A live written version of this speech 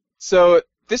So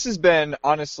this has been,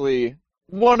 honestly,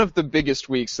 one of the biggest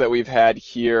weeks that we've had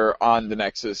here on the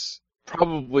Nexus,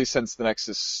 probably since the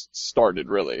Nexus started,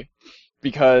 really.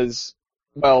 Because,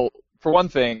 well, for one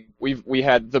thing, we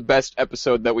had the best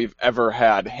episode that we've ever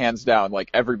had, hands down,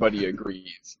 like everybody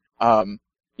agrees. Ian,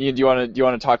 do you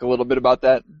wanna talk a little bit about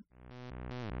that?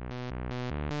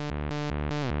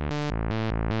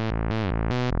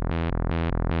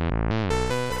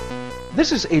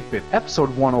 This is 8-Bit, episode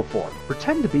 104,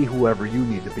 Pretend to be whoever you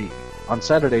need to be, on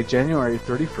Saturday, January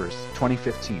 31st,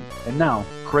 2015. And now,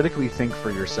 critically think for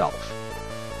yourself.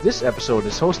 This episode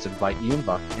is hosted by Ian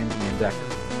Buck and Ian Decker.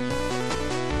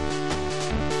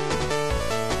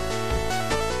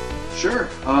 Sure.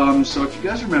 So if you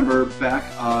guys remember back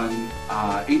on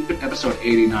 8-Bit episode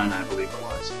 89, I believe it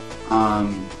was,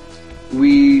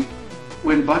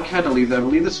 when Buck had to leave, I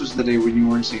believe this was the day when you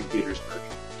were in St. Petersburg.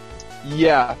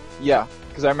 Yeah,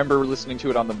 because I remember listening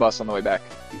to it on the bus on the way back.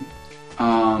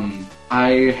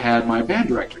 I had my band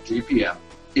director, GPM,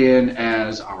 in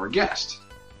as our guest.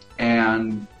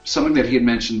 And something that he had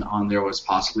mentioned on there was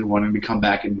possibly wanting to come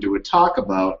back and do a talk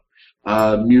about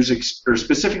music, or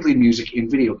specifically music in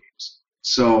video games.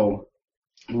 So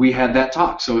we had that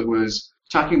talk. So it was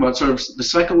talking about sort of the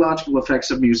psychological effects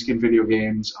of music in video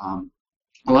games,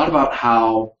 a lot about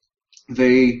how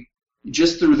they,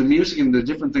 just through the music and the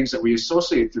different things that we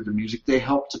associate through the music, they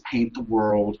help to paint the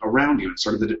world around you, and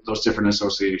sort of those different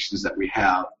associations that we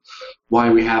have,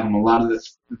 why we have them, a lot of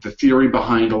the theory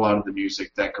behind a lot of the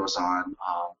music that goes on,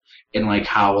 and like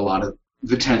how a lot of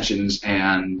the tensions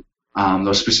and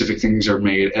those specific things are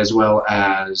made, as well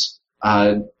as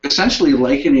essentially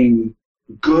likening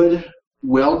good,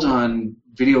 well-done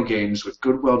video games with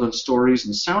good, well-done stories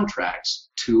and soundtracks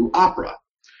to opera.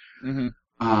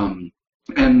 Mm-hmm.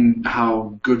 And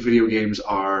how good video games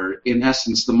are, in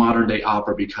essence, the modern-day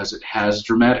opera, because it has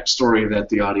dramatic story that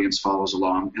the audience follows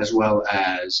along, as well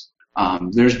as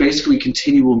there's basically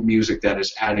continual music that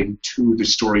is adding to the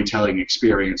storytelling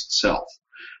experience itself,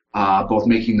 both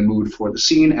making the mood for the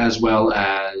scene as well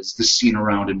as the scene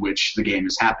around in which the game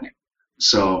is happening.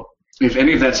 So if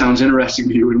any of that sounds interesting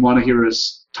to you and want to hear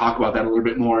us talk about that a little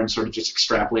bit more and sort of just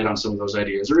extrapolate on some of those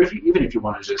ideas, or even if you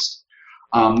want to just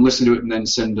listen to it and then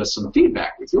send us some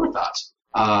feedback with your thoughts,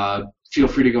 feel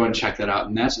free to go and check that out.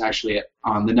 And that's actually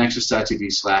on the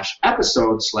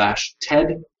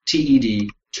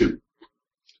nexus.tv/episode/TED2.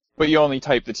 But you only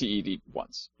type the TED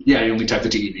once. Yeah, you only type the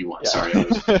TED once. Yeah. Sorry.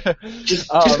 Just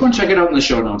go and check it out in the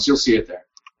show notes. You'll see it there.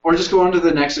 Or just go onto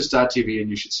the nexus.tv and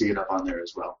you should see it up on there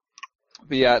as well.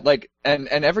 But yeah, like, and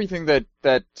everything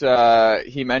that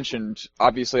he mentioned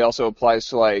obviously also applies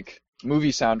to, like,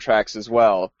 movie soundtracks as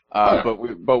well.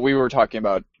 But we were talking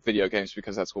about video games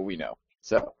because that's what we know.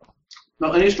 So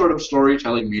no, any sort of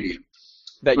storytelling medium.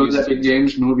 Whether that be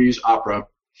games, movies, opera.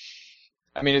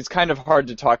 I mean, it's kind of hard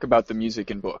to talk about the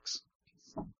music in books.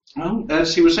 Well,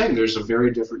 as he was saying, there's a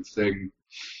very different thing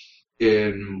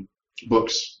in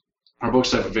books. Our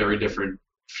books have a very different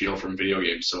feel from video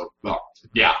games. So, well,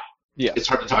 yeah. It's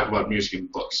hard to talk about music in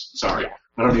books. Sorry. Yeah.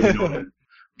 I don't even know what I'm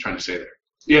trying to say there.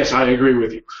 Yes, I agree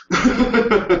with you.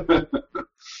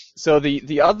 So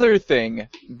the other thing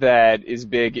that is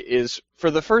big is,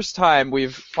 for the first time,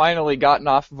 we've finally gotten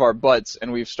off of our butts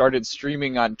and we've started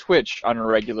streaming on Twitch on a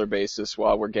regular basis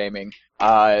while we're gaming.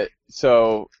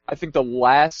 So I think the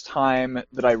last time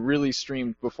that I really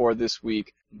streamed before this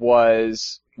week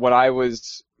was when I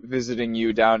was visiting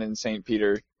you down in St.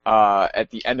 Peter at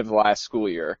the end of the last school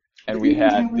year, and we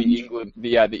had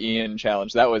the Ian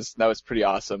challenge. That was pretty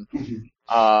awesome.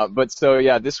 But so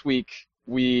yeah, this week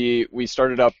we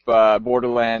started up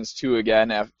Borderlands 2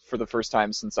 again for the first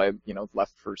time since I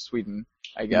left for Sweden,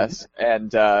 I guess,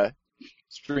 and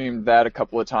streamed that a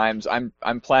couple of times.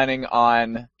 I'm planning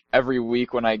on every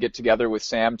week when I get together with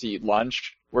Sam to eat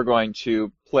lunch, we're going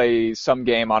to play some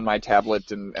game on my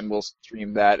tablet and we'll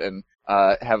stream that and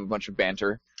have a bunch of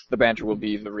banter. The banter will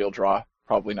be the real draw.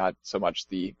 Probably not so much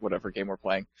the whatever game we're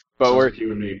playing. But sounds we're like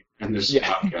you and me in this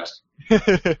podcast.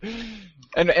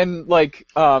 And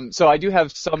so I do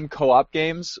have some co-op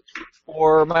games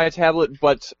for my tablet,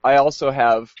 but I also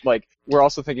have, we're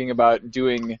also thinking about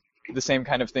doing the same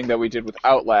kind of thing that we did with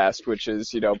Outlast, which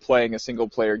is, playing a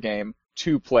single-player game,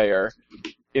 two-player,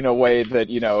 in a way that,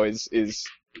 is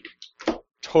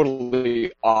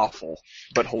totally awful,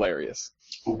 but hilarious.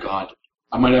 Oh, God.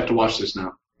 I might have to watch this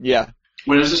now. Yeah.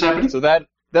 When is this happening? So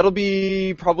that'll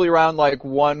be probably around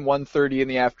 1:30 in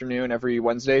the afternoon every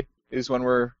Wednesday is when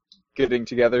we're getting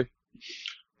together.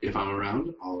 If I'm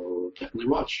around, I'll definitely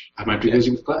watch. I might be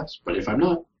busy with class, but if I'm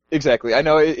not, Exactly. I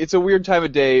know it's a weird time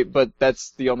of day, but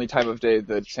that's the only time of day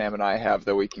that Sam and I have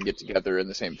that we can get together in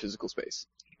the same physical space.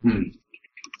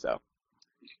 So,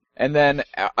 and then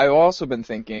I've also been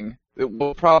thinking that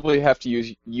we'll probably have to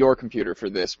use your computer for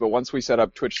this, but once we set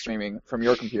up Twitch streaming from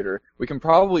your computer, we can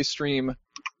probably stream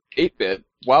 8-bit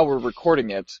while we're recording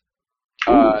it,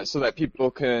 so that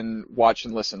people can watch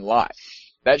and listen live.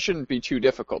 That shouldn't be too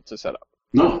difficult to set up.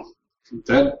 No.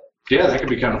 That could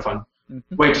be kind of fun.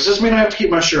 Mm-hmm. Wait, does this mean I have to keep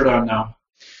my shirt on now?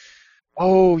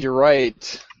 Oh, you're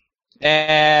right.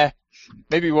 Maybe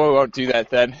we won't do that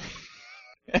then.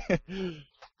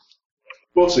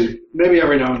 We'll see. Maybe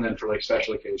every now and then for like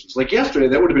special occasions. Like yesterday,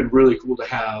 that would have been really cool to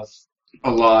have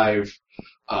a live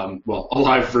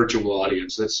virtual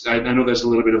audience. I know that's a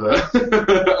little bit of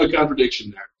a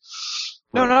contradiction there.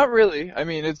 No, not really. I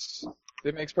mean,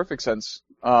 it makes perfect sense.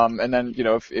 And then,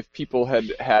 if people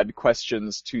had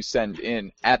questions to send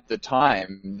in at the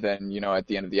time, then, at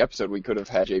the end of the episode, we could have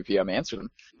had JPM answer them.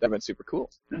 That would have been super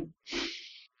cool. Yeah.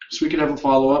 So we could have a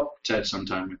follow-up, Ted,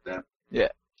 sometime with that. Yeah.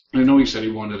 I know he said he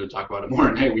wanted to talk about it more,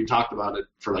 and hey, we talked about it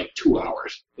for like 2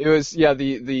 hours. It was,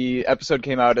 the episode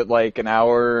came out at like an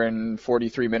hour and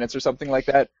 43 minutes or something like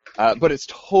that. But it's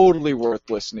totally worth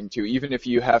listening to, even if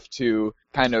you have to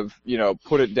kind of,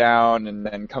 put it down and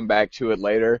then come back to it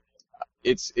later.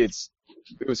 It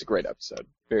was a great episode.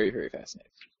 Very, very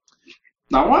fascinating.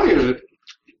 Now, why is it?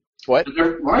 What?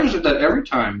 Why is it that every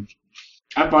time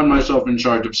I find myself in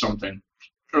charge of something,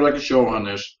 or like a show on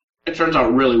this, it turns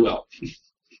out really well?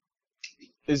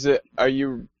 Are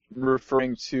you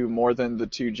referring to more than the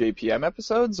 2 JPM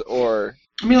episodes, or?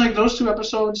 I mean, like those 2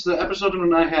 episodes, the episode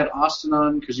when I had Austin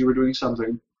on because you were doing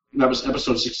something, that was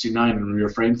episode 69 when we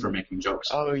refrained from making jokes.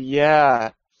 Oh,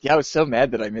 yeah. Yeah, I was so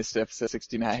mad that I missed episode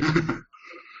 69.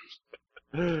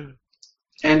 And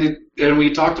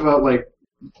we talked about, like,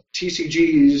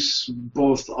 TCGs,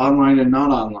 both online and not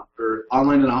online, or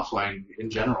online and offline in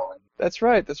general. That's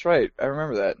right. I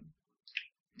remember that.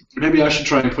 Maybe I should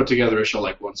try and put together a show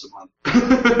like once a month.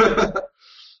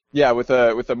 Yeah, with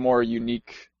a more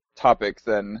unique topic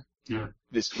than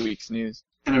this week's news.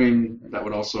 And I mean, that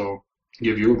would also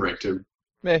give you a break too.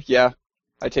 Yeah,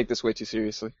 I take this way too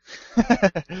seriously.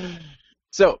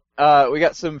 So, we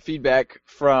got some feedback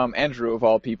from Andrew, of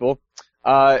all people.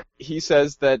 He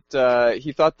says that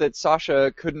he thought that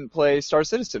Sasha couldn't play Star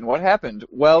Citizen. What happened?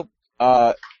 Well,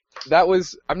 I'm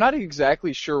not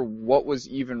exactly sure what was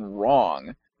even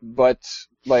wrong. But,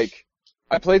 like,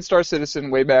 I played Star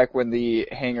Citizen way back when the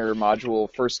Hangar module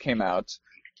first came out,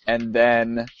 and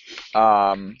then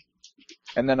I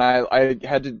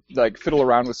had to, like, fiddle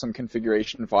around with some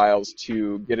configuration files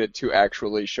to get it to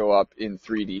actually show up in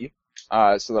 3D,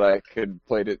 so that I could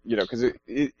play it, because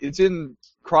it's in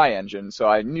CryEngine, so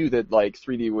I knew that, like,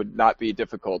 3D would not be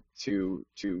difficult to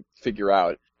figure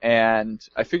out. And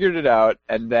I figured it out,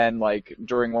 and then, like,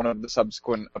 during one of the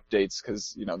subsequent updates,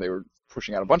 because, they were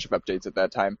pushing out a bunch of updates at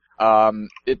that time,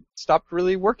 it stopped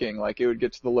really working. Like, it would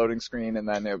get to the loading screen, and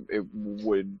then it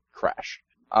would crash.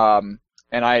 And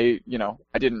I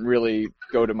didn't really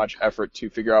go to much effort to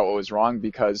figure out what was wrong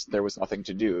because there was nothing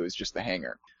to do. It was just the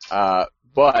Hangar.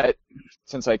 But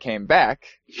since I came back,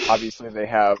 obviously they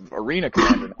have Arena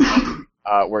Commander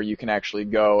now, where you can actually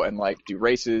go and, like, do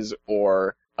races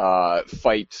or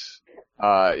fight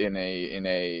in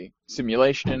a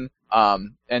simulation.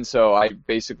 And so I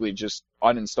basically just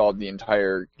uninstalled the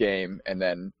entire game and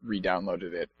then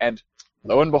re-downloaded it. And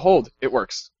lo and behold, it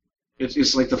works.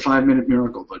 It's like the 5-minute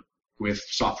miracle, but with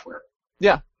software.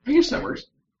 Yeah. I guess that works.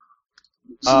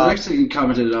 So the next thing you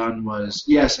commented on was,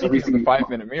 yes, everything... Speaking of the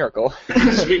 5-minute miracle.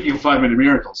 Speaking of 5-minute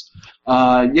miracles.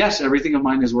 Yes, everything of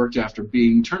mine has worked after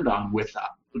being turned on with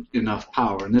enough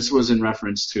power. And this was in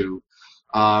reference to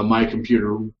my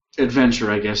computer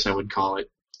adventure, I guess I would call it,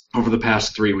 over the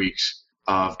past 3 weeks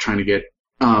of trying to get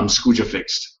Skuja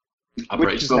fixed.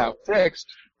 Which is now fixed.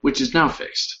 Which is now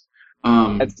fixed.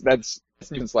 That's news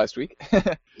since last week.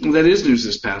 That is news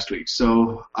this past week.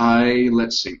 So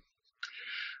let's see.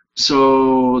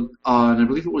 So I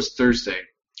believe it was Thursday,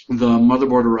 the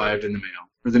motherboard arrived in the mail,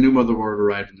 or the new motherboard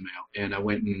arrived in the mail, and I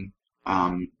went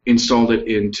and installed it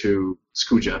into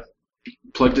Skuja,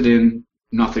 plugged it in,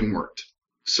 nothing worked.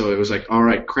 So it was like, all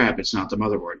right, crap, it's not the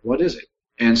motherboard. What is it?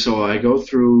 And so I go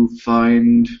through,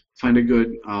 find a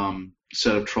good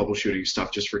set of troubleshooting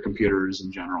stuff just for computers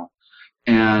in general.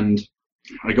 And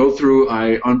I go through,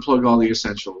 I unplug all the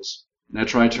essentials, and I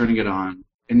try turning it on,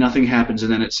 and nothing happens.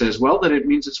 And then it says, well, then it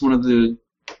means it's one of the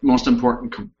most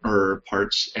important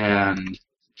parts. And,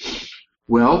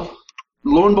 well,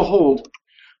 lo and behold,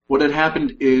 what had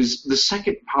happened is the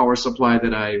second power supply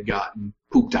that I had gotten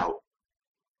pooped out.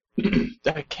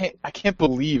 I can't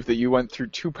believe that you went through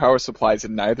 2 power supplies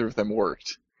and neither of them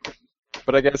worked.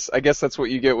 But I guess that's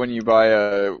what you get when you buy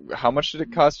a. How much did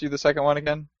it cost you the second one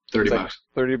again? $30.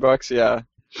 $30, yeah.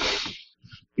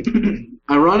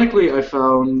 Ironically, I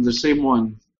found the same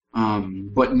one,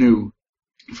 but new,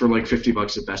 for like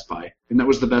 $50 at Best Buy, and that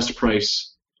was the best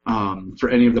price for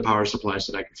any of the power supplies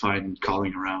that I could find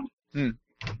calling around.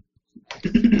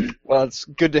 Well, it's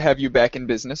good to have you back in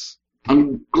business.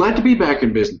 I'm glad to be back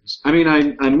in business. I mean,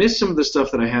 I missed some of the stuff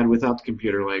that I had without the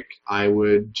computer. Like, I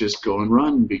would just go and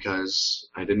run because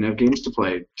I didn't have games to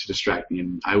play to distract me,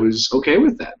 and I was okay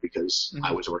with that because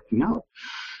I was working out.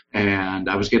 And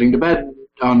I was getting to bed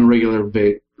on a regular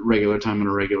time on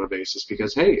a regular basis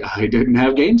because, hey, I didn't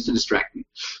have games to distract me.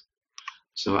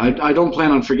 So I don't plan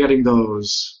on forgetting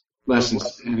those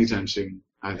lessons anytime soon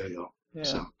either, though. Yeah.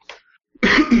 So.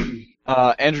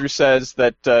 Andrew says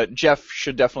that Jeff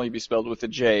should definitely be spelled with a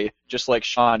J, just like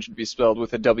Sean should be spelled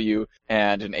with a W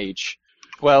and an H.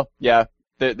 Well, yeah,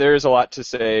 there is a lot to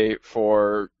say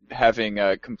for having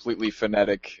a completely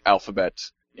phonetic alphabet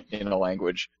in a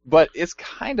language, but it's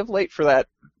kind of late for that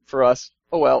for us.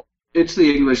 Oh well. It's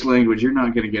the English language. You're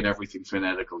not going to get everything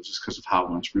phonetical just because of how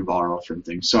much we borrow from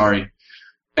things. Sorry.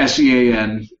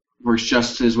 SEAN works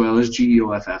just as well as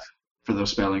GEOFF for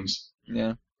those spellings.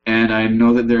 Yeah. And I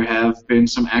know that there have been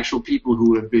some actual people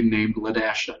who have been named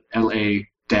Ladasha, L-A-A,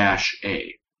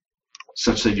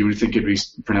 such that you would think it'd be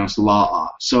pronounced La.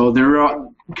 So there are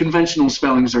conventional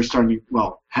spellings are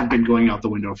have been going out the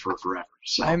window for forever.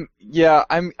 So.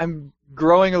 I'm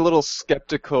growing a little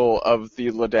skeptical of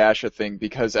the Ladasha thing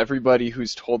because everybody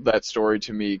who's told that story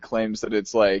to me claims that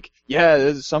it's like,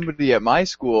 yeah, somebody at my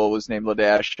school was named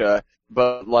Ladasha,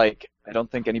 but like I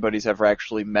don't think anybody's ever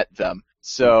actually met them.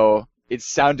 So it's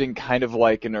sounding kind of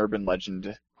like an urban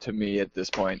legend to me at this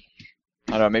point.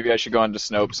 I don't know, maybe I should go on to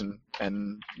Snopes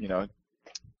and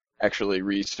actually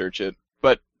research it.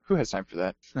 But who has time for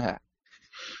that?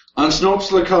 On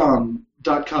Snopes.com,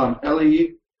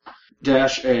 L-E-A,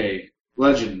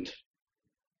 legend.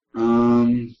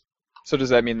 So does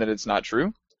that mean that it's not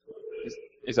true?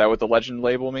 Is that what the legend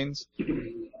label means?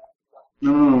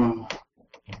 No.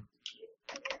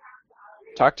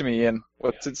 Talk to me, Ian.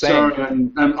 What's it saying? Sorry,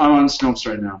 I'm on Snopes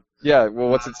right now. Yeah, well,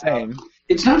 what's it saying?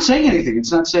 It's not saying anything.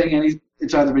 It's not saying anything.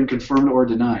 It's either been confirmed or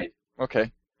denied.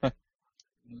 Okay.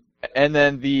 And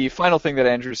then the final thing that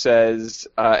Andrew says,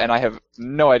 and I have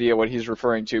no idea what he's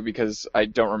referring to because I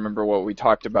don't remember what we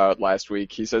talked about last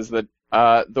week. He says that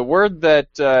the word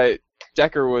that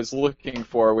Decker was looking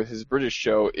for with his British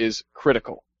show is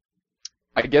critical.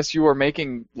 I guess you were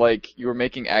making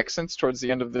accents towards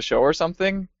the end of the show or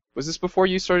something? Was this before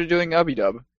you started doing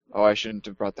Ubby-Dub? Oh, I shouldn't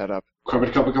have brought that up.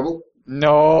 Couple?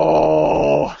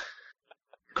 No!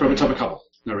 Couple.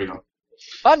 There we go.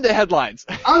 On to headlines.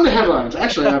 On the headlines.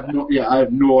 Actually, I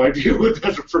have no idea what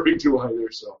that's referring to either.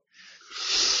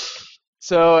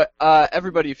 So,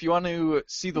 everybody, if you want to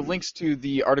see the links to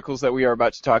the articles that we are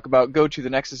about to talk about, go to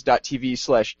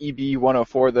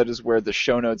thenexus.tv/EB104. That is where the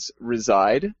show notes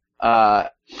reside. So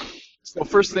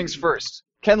first things first.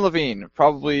 Ken Levine,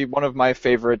 probably one of my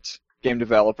favorite game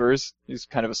developers. He's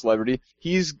kind of a celebrity.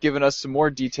 He's given us some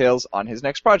more details on his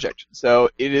next project.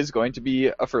 So it is going to be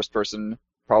a first-person,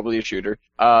 probably a shooter,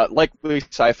 likely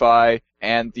sci-fi,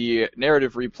 and the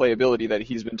narrative replayability that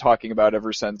he's been talking about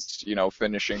ever since,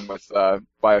 finishing with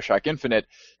Bioshock Infinite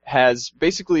has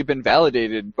basically been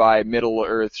validated by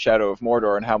Middle-earth Shadow of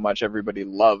Mordor and how much everybody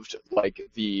loved, like,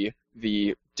 the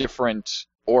different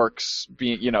orcs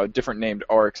being, different named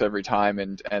orcs every time,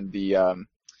 and the,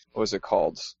 what was it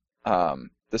called?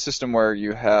 The system where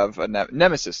you have a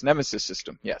Nemesis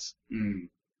system, yes.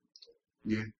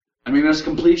 Yeah. I mean, as a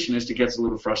completionist, it gets a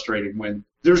little frustrating when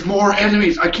there's more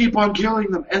enemies, I keep on killing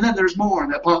them, and then there's more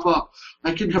that pop up.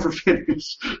 I can never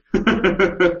finish.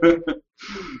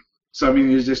 So, I mean,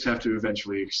 you just have to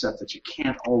eventually accept that you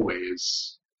can't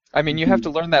always. I mean, you have to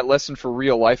learn that lesson for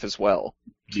real life as well.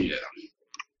 Yeah.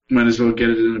 Might as well get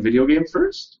it in a video game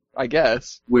first. I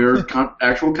guess. Where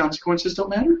actual consequences don't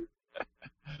matter?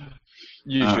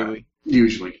 Usually.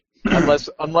 Usually.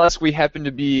 Unless we happen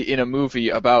to be in a movie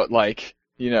about, like,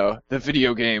 the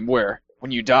video game where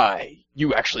when you die,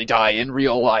 you actually die in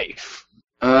real life.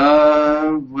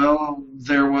 Well,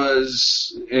 there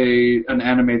was an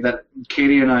anime that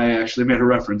Katie and I actually made a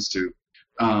reference to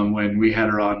when we had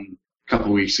her on a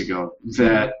couple weeks ago,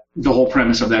 that the whole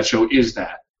premise of that show is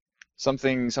that.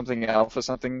 Something alpha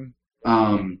something?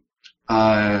 Let's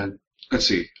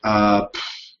see.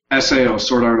 SAO,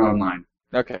 Sword Art Online.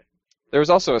 Okay. There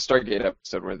was also a Stargate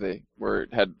episode where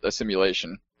it had a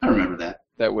simulation. I remember that.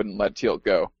 That wouldn't let Teal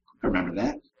go. I remember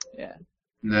that. Yeah.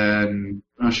 And then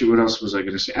Oh, shoot, what else was I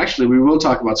going to say? Actually, we will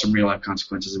talk about some real-life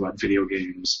consequences about video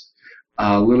games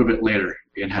a little bit later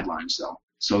in headlines, though.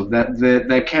 So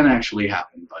that can actually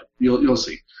happen, but you'll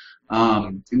see.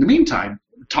 In the meantime,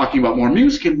 talking about more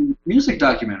music and music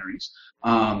documentaries,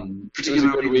 particularly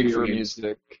it was a good week for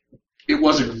music. It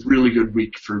was a really good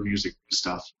week for music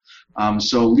stuff.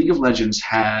 So League of Legends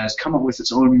has come up with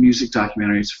its own music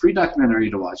documentary. It's a free documentary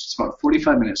to watch. It's about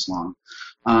 45 minutes long.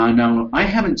 Now, I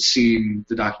haven't seen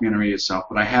the documentary itself,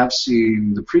 but I have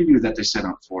seen the preview that they set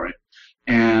up for it.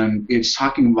 And it's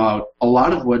talking about a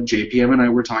lot of what JPM and I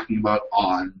were talking about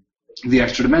on The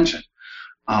Extra Dimension,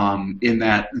 in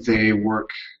that they work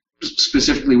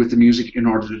specifically with the music in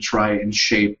order to try and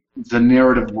shape the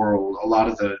narrative world, a lot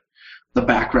of the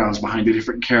backgrounds behind the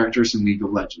different characters in League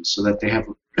of Legends, so that they have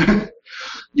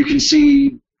you can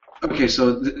see, okay,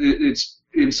 so it's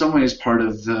in some ways part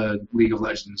of the League of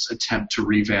Legends attempt to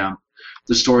revamp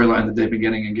the storyline that they've been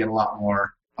getting and get a lot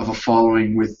more of a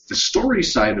following with the story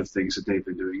side of things that they've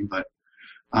been doing, but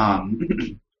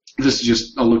this is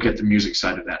just a look at the music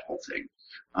side of that whole thing.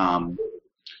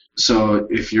 So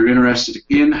if you're interested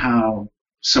in how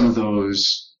some of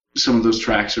those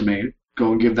tracks are made,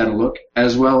 go and give that a look,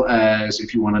 as well as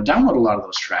if you want to download a lot of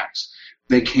those tracks.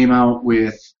 They came out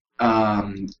with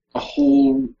a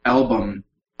whole album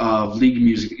of League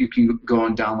music that you can go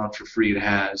and download for free. It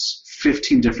has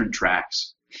 15 different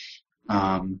tracks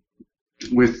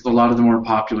with a lot of the more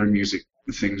popular music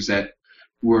things that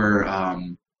were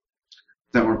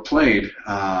played.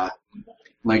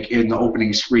 Like in the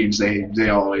opening screens, they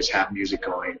always have music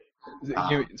going.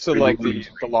 So like the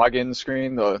login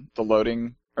screen, the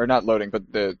loading, or not loading,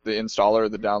 but the installer,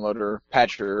 the downloader,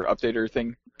 patcher, updater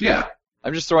thing? Yeah.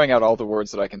 I'm just throwing out all the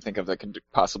words that I can think of that can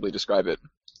possibly describe it.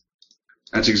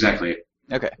 That's exactly it.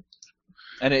 Okay.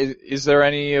 And is there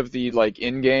any of the like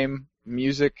in-game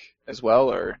music as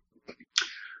well, or?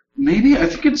 Maybe. I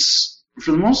think it's,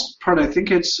 for the most part, I think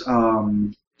it's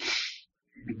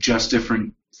just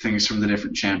different things from the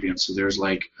different champions. So there's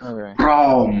like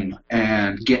Braum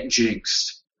and Get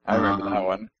Jinxed. I remember that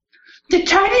one. The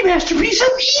tiny masterpiece of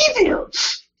evil!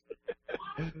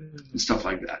 And stuff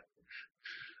like that.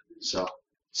 So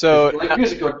if you like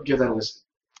music, go give that a listen.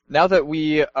 Now that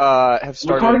we have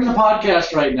started recording the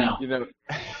podcast right now, you know,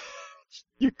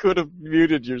 you could have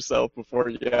muted yourself before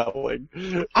yelling.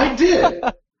 I did.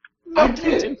 No, I did.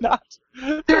 You did not.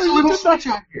 There's a little switch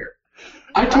out here.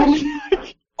 I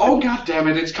totally. Oh god damn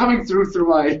it! It's coming through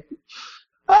my.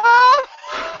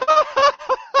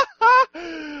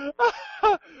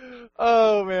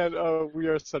 Oh man! Oh, we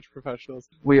are such professionals.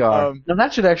 We are. And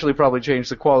that should actually probably change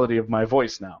the quality of my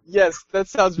voice now. Yes, that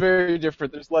sounds very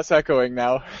different. There's less echoing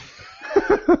now.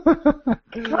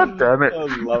 God damn it! Oh,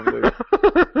 lovely.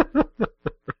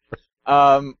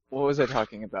 What was I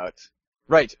talking about?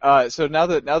 Right. So now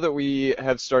that we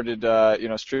have started,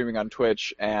 streaming on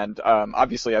Twitch, and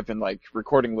obviously I've been like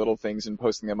recording little things and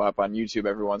posting them up on YouTube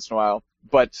every once in a while.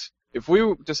 But if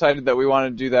we decided that we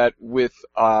wanted to do that with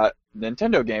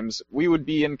Nintendo games, we would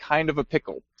be in kind of a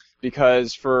pickle,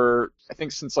 because I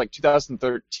think since like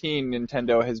 2013,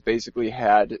 Nintendo has basically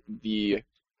had the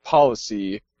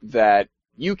policy that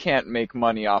you can't make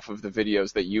money off of the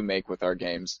videos that you make with our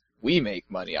games. We make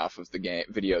money off of the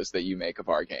videos that you make of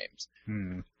our games.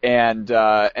 And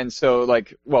so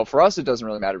like, well, for us it doesn't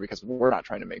really matter because we're not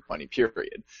trying to make money,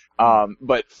 period.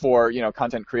 But for,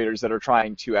 content creators that are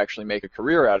trying to actually make a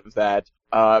career out of that,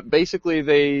 basically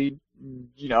they,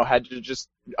 had to just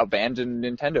abandon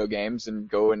Nintendo games and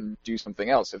go and do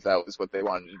something else if that was what they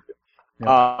wanted to do.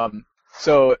 Yeah.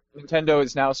 So Nintendo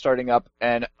is now starting up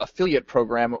an affiliate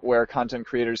program where content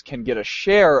creators can get a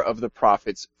share of the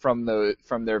profits from their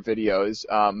videos.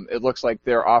 It looks like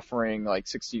they're offering like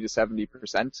 60 to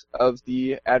 70% of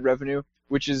the ad revenue,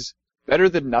 which is better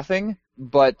than nothing,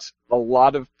 but a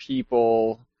lot of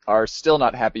people are still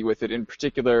not happy with it. In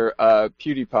particular,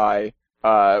 PewDiePie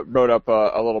wrote up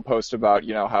a little post about,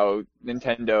 how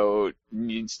Nintendo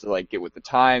needs to like get with the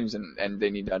times, and they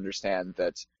need to understand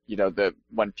that, that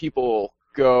when people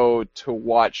go to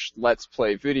watch Let's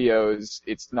Play videos,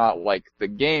 it's not like the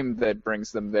game that brings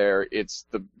them there, it's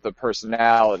the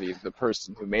personality, the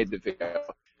person who made the video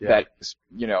that is,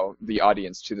 the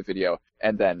audience to the video,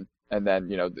 and then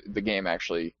the game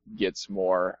actually gets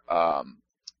more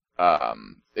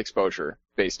exposure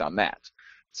based on that.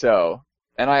 So,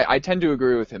 and I tend to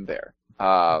agree with him there.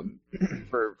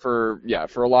 For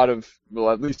a lot of, well,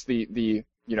 at least the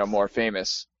more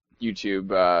famous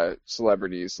YouTube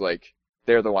celebrities, like,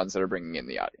 they're the ones that are bringing in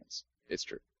the audience. It's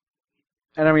true.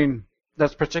 And I mean,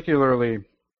 that's particularly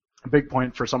a big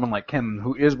point for someone like Kim,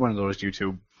 who is one of those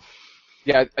YouTube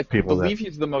I people believe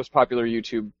he's the most popular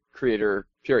YouTube creator,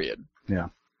 period. Yeah.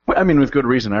 I mean, with good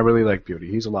reason. I really like Beauty.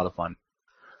 He's a lot of fun.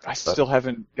 I still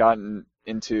haven't gotten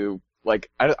into, like,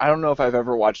 I don't know if I've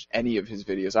ever watched any of his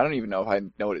videos. I don't even know if I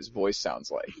know what his voice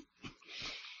sounds like.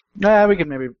 Nah, we can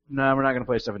maybe... Nah, we're not going to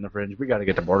play stuff in the fringe. We got to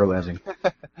get to Borderlandsing.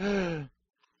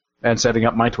 And setting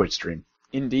up my Twitch stream.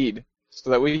 Indeed. So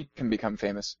that we can become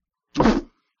famous.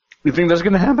 You think that's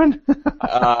going to happen?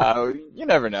 You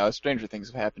never know. Stranger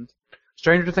things have happened.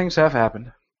 Stranger things have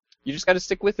happened. You just got to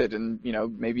stick with it, and, you know,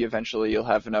 maybe eventually you'll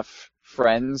have enough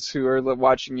friends who are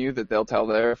watching you that they'll tell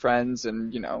their friends,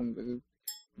 and, you know,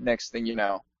 next thing you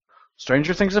know.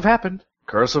 Stranger things have happened.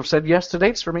 Girls have said yes to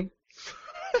dates for me.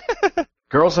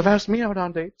 Girls have asked me out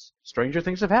on dates. Stranger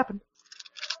things have happened.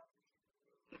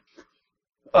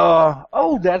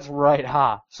 Oh, that's right,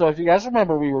 So if you guys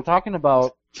remember, we were talking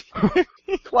about...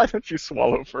 Why don't you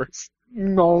swallow first?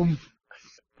 No.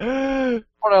 But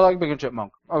I like being a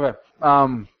chipmunk. Okay.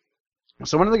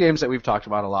 So one of the games that we've talked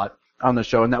about a lot on the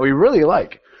show and that we really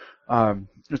like,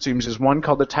 it seems, is one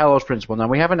called the Talos Principle. Now,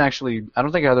 we haven't actually, I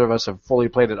don't think either of us have fully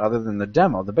played it other than the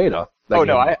demo, the beta. Oh,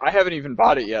 no, I haven't even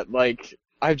bought it yet. Like,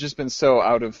 I've just been so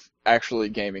out of actually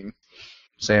gaming.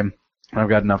 Same. I've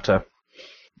got enough to...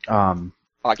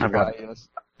 Occupy, yes.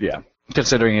 Yeah.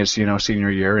 Considering it's, senior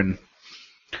year, and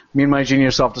me and my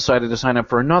genius self decided to sign up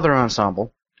for another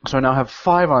ensemble. So I now have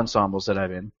 5 ensembles that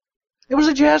I'm in. It was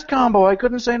a jazz combo. I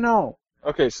couldn't say no.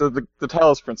 Okay, so the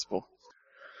Talos Principle.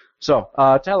 So,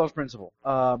 Talos Principle.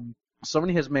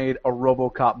 Somebody has made a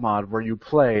RoboCop mod where you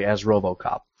play as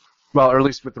RoboCop. Well, or at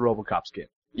least with the RoboCop skin.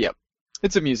 Yep.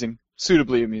 It's amusing.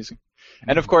 Suitably amusing.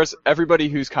 And of course, everybody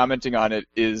who's commenting on it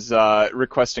is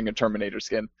requesting a Terminator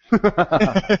skin.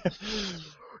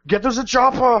 Get us a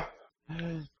chopper!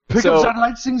 Pick up that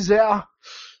lightning there!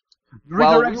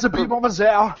 Redirect the beam over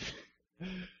there!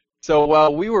 So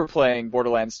while we were playing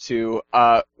Borderlands 2,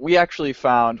 we actually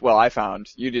I found,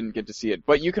 you didn't get to see it,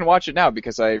 but you can watch it now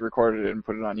because I recorded it and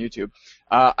put it on YouTube.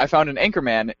 I found an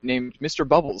anchorman named Mr.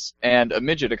 Bubbles and a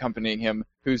midget accompanying him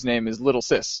whose name is Little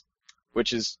Sis,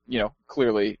 which is,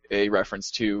 clearly a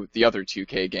reference to the other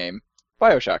 2K game,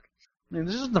 BioShock. I mean,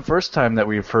 this isn't the first time that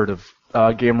we've heard of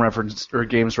games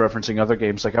referencing other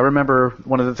games. Like, I remember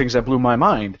one of the things that blew my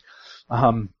mind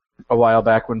a while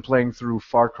back when playing through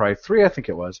Far Cry 3, I think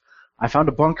it was. I found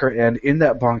a bunker, and in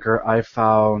that bunker I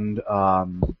found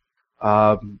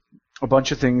a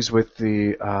bunch of things with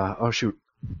the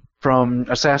from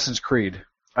Assassin's Creed.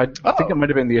 I think it might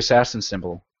have been the assassin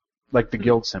symbol, like the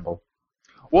guild symbol.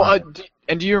 Well,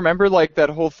 and do you remember like that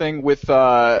whole thing with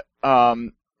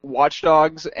Watch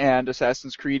Dogs and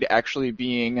Assassin's Creed actually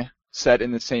being set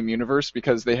in the same universe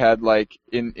because they had like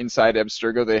inside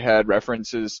Abstergo they had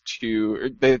references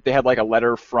to they had like a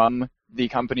letter from the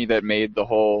company that made the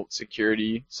whole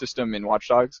security system in Watch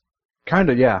Dogs?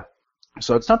 Kinda, yeah.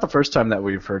 So it's not the first time that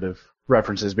we've heard of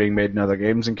references being made in other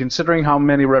games, and considering how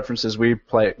many references we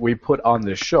put on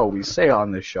this show, we say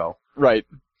on this show. Right.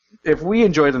 If we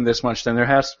enjoy them this much, then there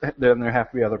have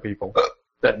to be other people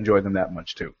that enjoy them that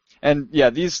much too. And yeah,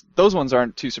 those ones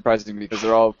aren't too surprising because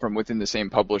they're all from within the same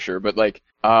publisher. But like,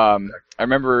 I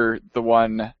remember the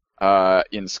one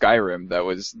in Skyrim that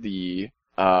was the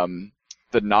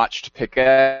notched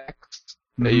pickaxe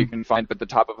that you can find at the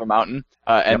top of a mountain,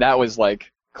 and that was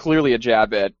like clearly a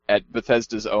jab at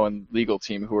Bethesda's own legal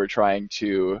team who were trying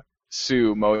to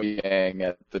sue Mojang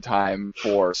at the time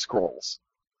for scrolls.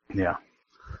 Yeah.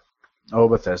 Oh,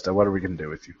 Bethesda, what are we going to do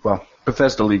with you? Well,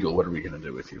 Bethesda Legal, what are we going to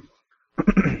do with you?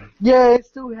 Yeah,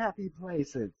 it's two happy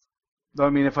places. I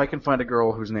mean, if I can find a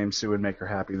girl whose name's Sue and make her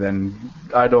happy, then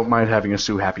I don't mind having a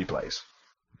Sue happy place.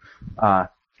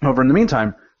 Over in the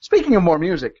meantime, speaking of more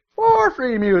music, more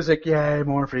free music, yay,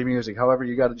 more free music. However,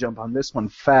 you got to jump on this one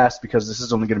fast because this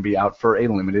is only going to be out for a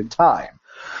limited time.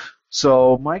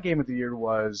 So my game of the year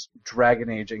was Dragon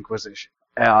Age Inquisition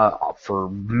for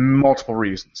multiple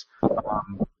reasons.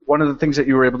 One of the things that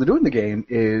you were able to do in the game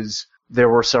is there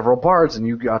were several bards, and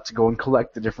you got to go and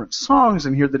collect the different songs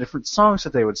and hear the different songs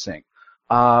that they would sing.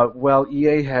 Well,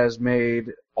 EA has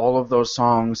made all of those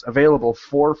songs available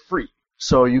for free.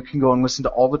 So you can go and listen to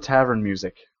all the tavern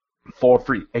music for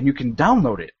free. And you can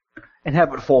download it and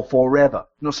have it for forever.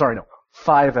 No,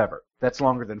 5 ever. That's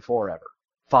longer than forever.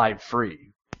 5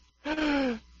 free.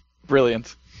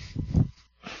 Brilliant.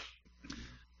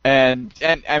 And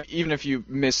even if you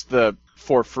miss the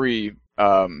for free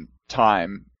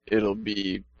time, it'll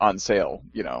be on sale,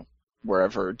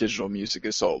 wherever digital music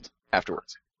is sold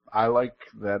afterwards. I like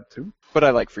that too. But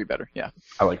I like free better, yeah.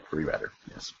 I like free better,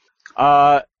 yes.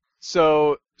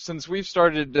 So since we've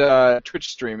started Twitch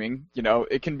streaming,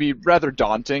 it can be rather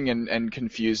daunting and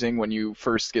confusing when you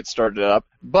first get started up.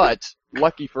 But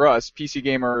lucky for us, PC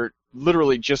Gamer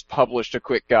literally just published a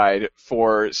quick guide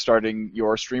for starting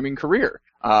your streaming career.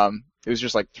 It was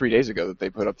just like 3 days ago that they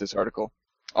put up this article.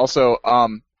 Also,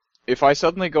 if I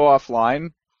suddenly go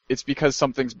offline, it's because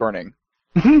something's burning.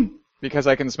 Because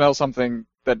I can smell something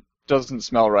that doesn't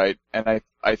smell right, and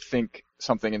I think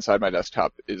something inside my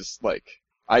desktop is like...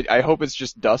 I hope it's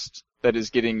just dust that is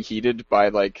getting heated by,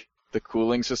 like, the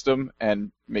cooling system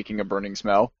and making a burning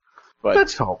smell. But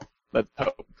Let's hope. Let's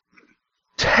hope.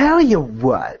 Tell you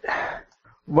what.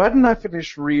 Why didn't I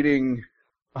finish reading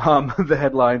the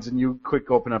headlines and you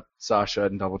quick open up Sasha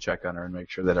and double check on her and make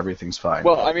sure that everything's fine?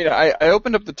 Well, I mean, I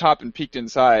opened up the top and peeked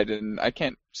inside, and I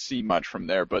can't see much from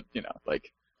there, but,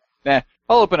 I'll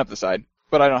open up the side.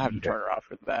 But I don't have to turn her off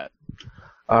for that.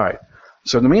 All right.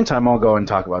 So in the meantime, I'll go and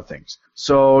talk about things.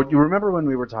 So you remember when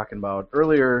we were talking about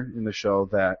earlier in the show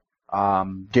that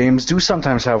games do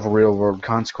sometimes have real-world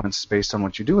consequences based on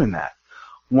what you do in that.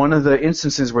 One of the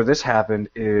instances where this happened,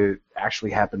 it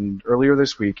actually happened earlier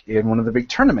this week in one of the big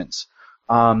tournaments.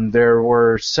 There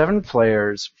were 7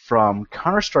 players from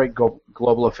Counter-Strike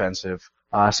Global Offensive,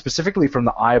 specifically from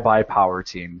the iBuyPower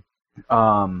team,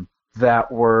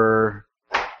 that were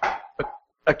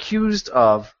accused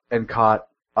of and caught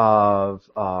of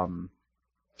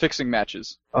fixing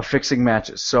matches.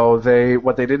 So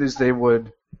what they did is they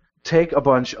would take a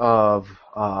bunch of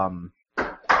one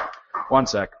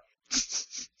sec.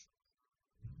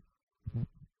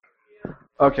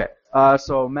 Okay.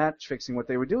 So match fixing, what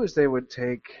they would do is they were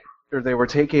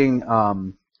taking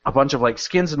a bunch of like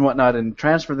skins and whatnot and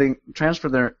transferring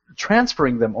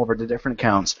them over to different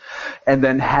accounts, and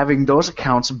then having those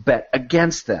accounts bet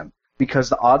against them. Because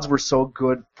the odds were so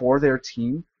good for their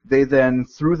team, they then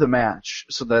threw the match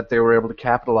so that they were able to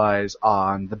capitalize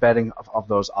on the betting of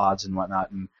those odds and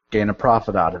whatnot and gain a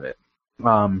profit out of it.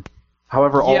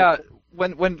 However,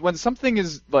 when something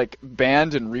is like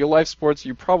banned in real life sports,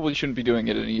 you probably shouldn't be doing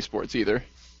it in esports either.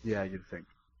 Yeah, you'd think.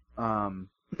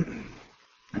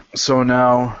 So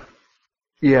now,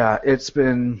 yeah, it's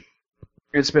been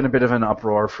a bit of an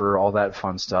uproar for all that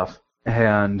fun stuff,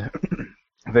 and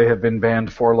they have been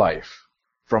banned for life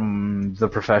from the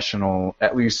professional,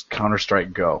 at least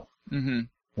Counter-Strike Go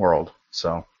world.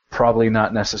 So probably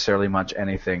not necessarily much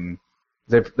anything.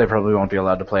 They probably won't be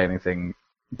allowed to play anything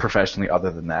professionally other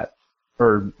than that.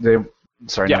 Not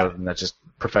other than that, just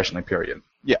professionally, period.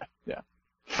 Yeah.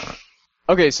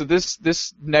 Okay, so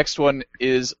this next one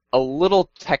is a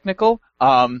little technical,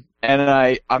 and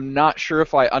I'm not sure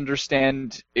if I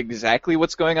understand exactly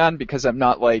what's going on because I'm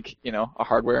not like, a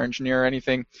hardware engineer or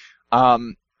anything.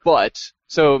 But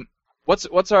so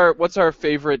what's our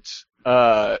favorite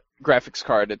graphics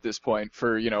card at this point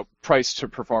for, price to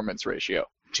performance ratio?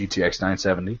 GTX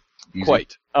 970. Easy.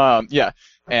 Quite. Yeah.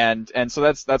 And so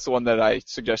that's the one that I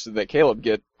suggested that Caleb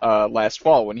get last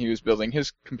fall when he was building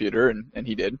his computer, and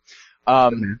he did.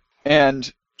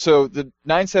 And so the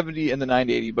 970 and the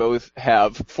 980 both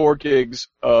have 4 gigs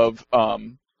of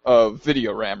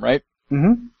video RAM, right?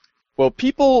 Mm-hmm. Well,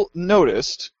 people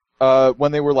noticed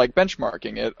when they were like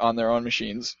benchmarking it on their own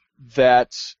machines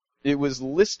that it was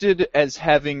listed as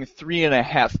having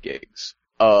 3.5 gigs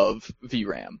of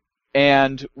VRAM.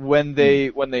 And when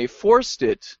they forced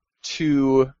it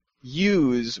to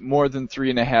use more than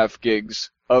 3.5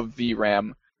 gigs of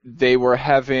VRAM, they were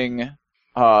having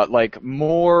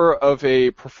more of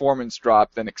a performance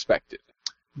drop than expected.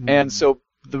 And so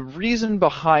the reason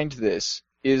behind this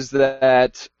is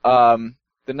that the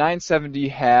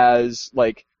 970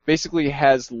 basically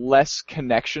has less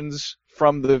connections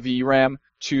from the VRAM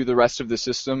to the rest of the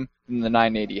system than the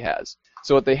 980 has.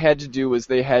 So what they had to do was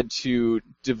they had to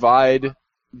divide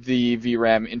the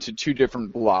VRAM into 2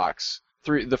 different blocks.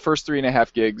 The first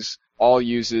 3.5 gigs all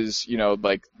uses,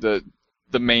 the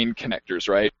main connectors,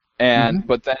 right? And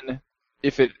but then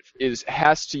if it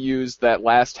has to use that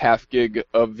last half gig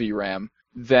of VRAM,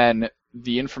 then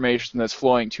the information that's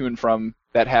flowing to and from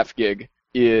that half gig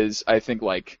is, I think,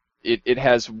 it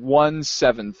has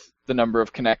 1/7 the number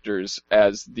of connectors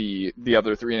as the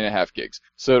other 3.5 gigs.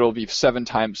 So it'll be 7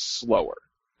 times slower.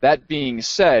 That being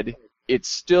said, it's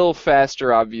still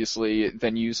faster, obviously,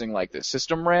 than using the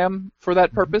system RAM for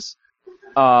that purpose.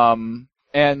 And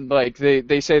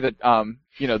they say that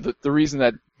the reason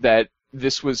that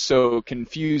this was so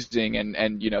confusing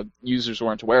and users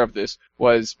weren't aware of this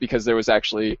was because there was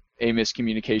actually a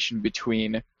miscommunication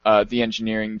between the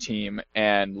engineering team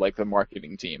and the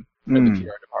marketing team or the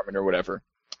PR department or whatever.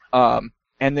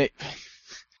 And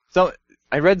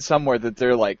I read somewhere that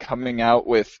they're coming out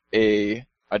with a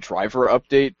a driver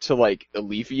update to like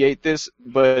alleviate this,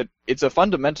 but it's a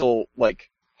fundamental like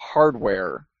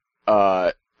hardware.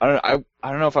 I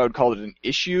don't know if I would call it an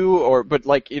issue but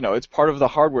like it's part of the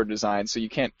hardware design, so you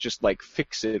can't just like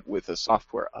fix it with a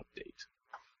software update.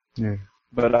 Yeah.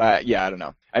 But yeah, I don't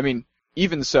know. I mean,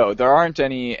 even so, there aren't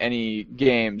any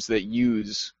games that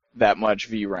use that much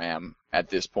VRAM at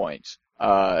this point.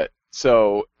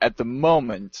 So at the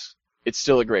moment, it's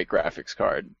still a great graphics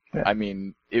card. Yeah. I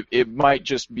mean, it might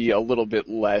just be a little bit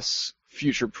less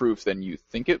future-proof than you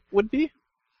think it would be.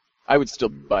 I would still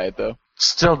buy it, though.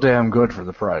 Still damn good for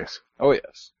the price. Oh,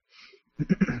 yes.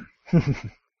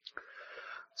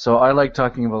 So I like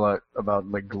talking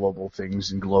about like global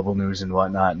things and global news and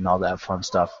whatnot and all that fun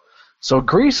stuff. So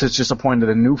Greece has just appointed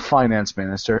a new finance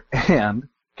minister, and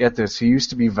get this, he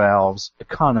used to be Valve's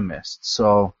economist.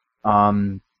 So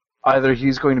either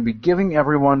he's going to be giving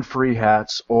everyone free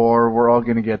hats, or we're all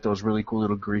going to get those really cool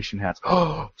little Grecian hats.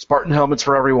 Oh, Spartan helmets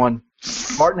for everyone!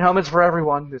 Spartan helmets for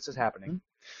everyone! This is happening.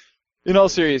 In all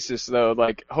seriousness, though,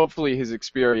 like, hopefully his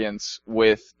experience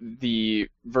with the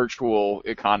virtual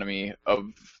economy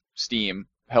of Steam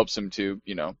helps him to,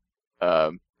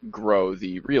 grow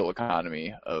the real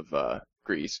economy of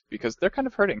Greece, because they're kind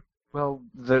of hurting. Well,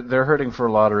 they're hurting for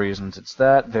a lot of reasons. It's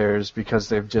that, there's because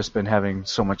they've just been having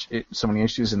so many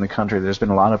issues in the country. There's been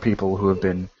a lot of people who have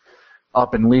been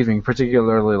up and leaving,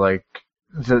 particularly like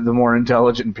the more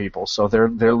intelligent people. So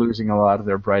they're losing a lot of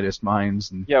their brightest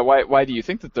minds. And yeah, why do you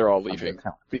think that they're all leaving?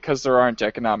 Because there aren't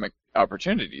economic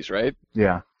opportunities, right?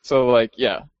 Yeah. So like,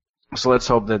 yeah. So let's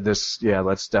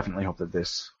definitely hope that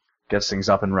this gets things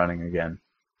up and running again.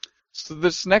 So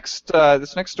this next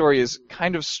story is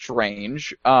kind of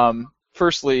strange.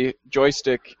 Firstly,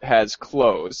 Joystick has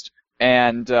closed,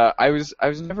 and I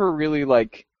was never really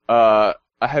like a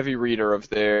heavy reader of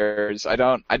theirs. I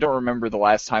don't remember the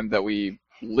last time that we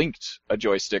linked a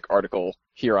Joystick article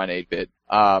here on 8-Bit.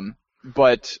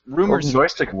 But rumors. Golden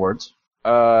Joystick Awards.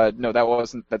 No,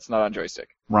 that's not on Joystick.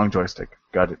 Wrong Joystick.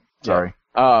 Got it. Sorry.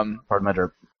 Yeah. Pardon my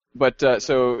derp. But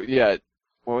so yeah,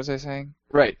 what was I saying?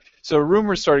 Right. So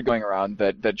rumors started going around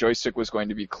that Joystick was going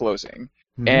to be closing,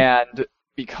 and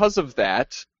because of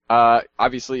that,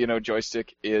 obviously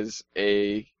Joystick is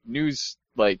a news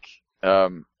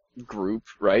group,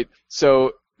 right?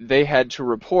 So they had to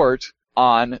report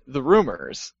on the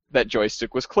rumors that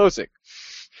Joystick was closing,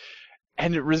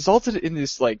 and it resulted in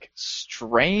this like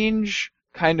strange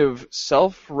kind of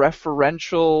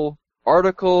self-referential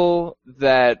article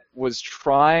that was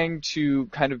trying to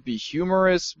kind of be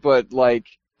humorous, but like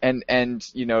and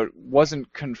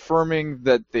wasn't confirming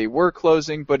that they were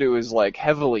closing, but it was like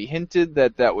heavily hinted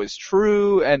that was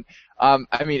true, and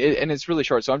I mean and it's really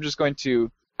short, so I'm just going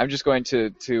to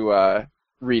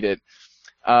read it.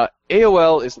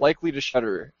 AOL is likely to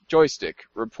shutter. Joystick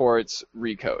reports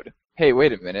Recode. Hey,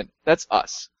 wait a minute, that's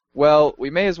us. Well, we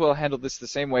may as well handle this the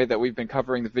same way that we've been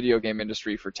covering the video game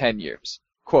industry for 10 years.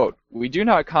 Quote, we do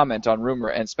not comment on rumor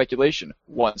and speculation,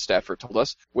 one staffer told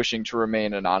us, wishing to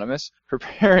remain anonymous,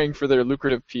 preparing for their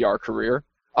lucrative PR career.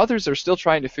 Others are still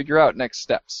trying to figure out next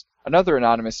steps. Another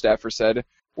anonymous staffer said,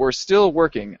 we're still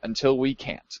working until we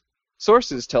can't.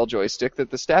 Sources tell Joystick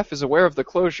that the staff is aware of the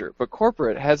closure, but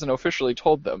corporate hasn't officially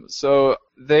told them, so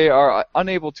they are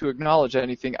unable to acknowledge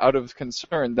anything out of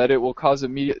concern that it will cause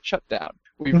immediate shutdown.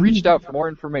 We've reached out for more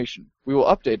information. We will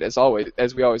update as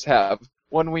we always have,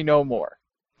 when we know more.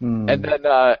 And then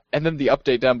the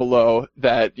update down below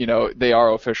that they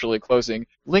are officially closing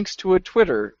links to a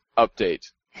Twitter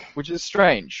update, which is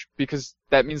strange because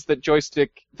that means that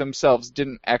Joystick themselves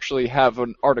didn't actually have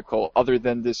an article other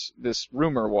than this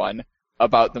rumor one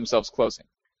about themselves closing.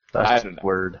 That's just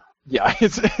weird. Yeah,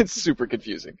 it's super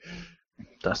confusing.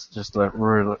 That's just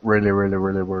really, really,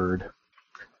 really weird.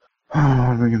 What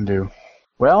are we gonna do?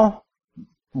 Well.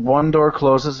 One door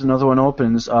closes, another one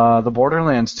opens. The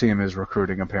Borderlands team is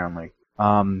recruiting, apparently.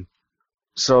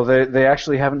 So they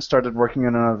actually haven't started working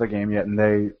on another game yet,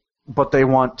 but they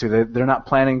want to. They're not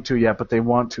planning to yet, but they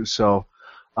want to. So,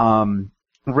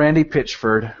 Randy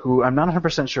Pitchford, who I'm not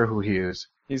 100% sure who he is.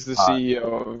 He's the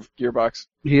CEO of Gearbox.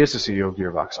 He is the CEO of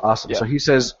Gearbox. Awesome. Yeah. So he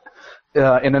says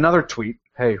in another tweet,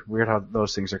 hey, weird how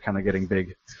those things are kind of getting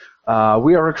big.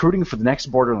 We are recruiting for the next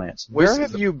Borderlands. Where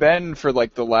have you been for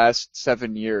like the last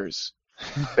 7 years?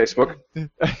 Facebook.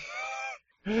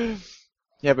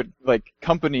 Yeah, but like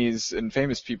companies and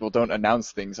famous people don't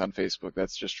announce things on Facebook.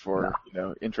 That's just for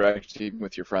interacting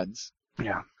with your friends.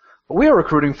 Yeah. But we are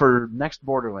recruiting for next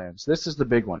Borderlands. This is the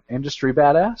big one. Industry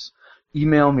badass?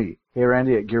 Email me,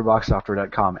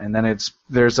 heyrandy@gearboxsoftware.com, and then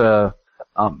there's a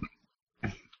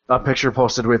picture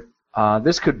posted with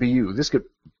this could be you. This could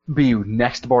be you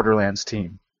next Borderlands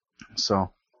team.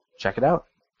 So check it out.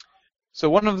 So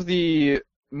one of the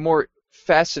more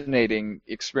fascinating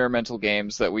experimental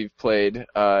games that we've played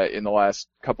in the last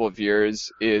couple of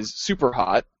years is Super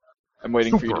Hot. I'm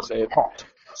waiting for you to say it. Hot.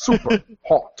 Super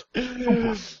hot.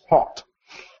 Super hot.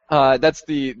 That's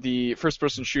the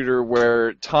first-person shooter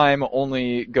where time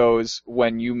only goes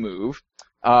when you move.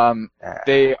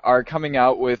 They are coming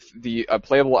out with a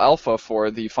playable alpha for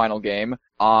the final game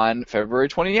on February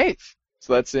 28th.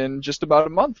 So that's in just about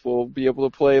a month. We'll be able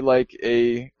to play like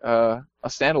a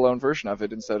standalone version of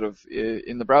it instead of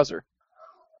in the browser.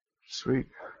 Sweet.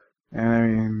 And I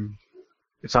mean,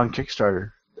 it's on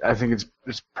Kickstarter. I think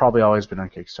it's probably always been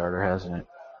on Kickstarter, hasn't it?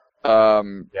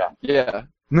 Yeah.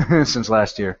 Since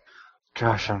last year.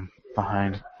 Gosh, I'm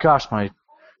behind. Gosh, my...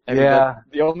 I mean, yeah.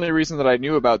 The only reason that I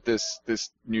knew about this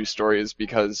news story is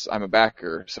because I'm a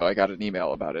backer, so I got an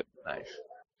email about it. Nice.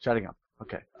 Shutting up.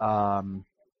 Okay.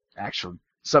 Actually,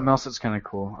 something else that's kind of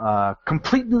cool.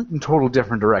 Completely and total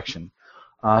different direction.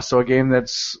 So a game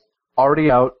that's already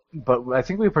out, but I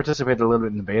think we participated a little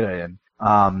bit in the beta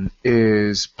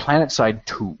is PlanetSide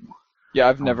 2. Yeah,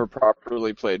 I've never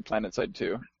properly played PlanetSide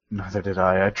 2. Neither did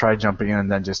I. I tried jumping in and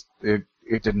then just it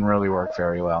didn't really work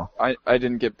very well. I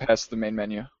didn't get past the main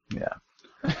menu. Yeah.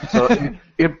 So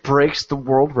it breaks the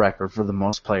world record for the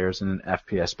most players in an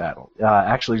FPS battle.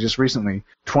 Actually, just recently,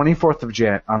 on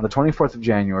the 24th of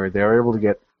January, they were able to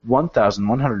get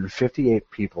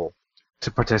 1,158 people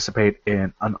to participate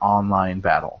in an online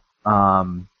battle.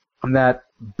 And that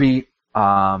beat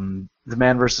the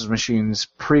Man vs. Machine's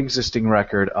pre-existing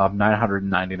record of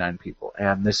 999 people.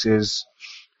 And this has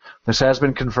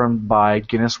been confirmed by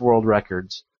Guinness World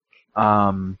Records,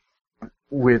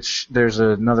 which there's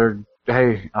another,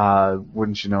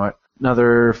 wouldn't you know it,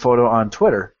 another photo on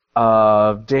Twitter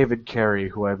of David Carey,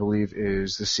 who I believe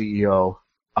is the CEO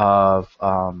of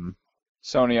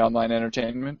Sony Online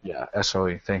Entertainment. Yeah,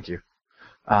 SOE, thank you.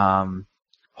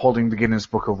 Holding the Guinness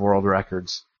Book of World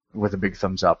Records with a big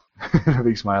thumbs up and a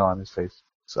big smile on his face.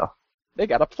 So they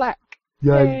got a plaque.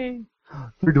 Yay!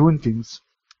 They're doing things.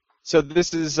 So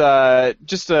this is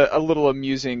just a little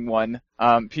amusing one.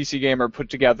 PC Gamer put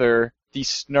together the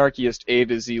snarkiest A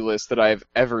to Z list that I've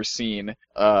ever seen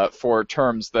for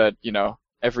terms that,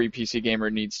 every PC gamer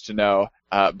needs to know,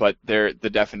 but the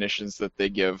definitions that they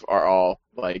give are all,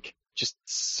 just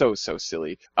so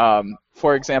silly.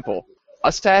 For example,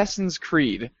 Assassin's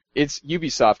Creed. It's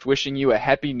Ubisoft wishing you a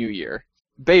Happy New Year.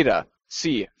 Beta.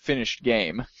 C. Finished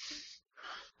game.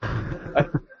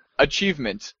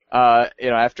 Achievement.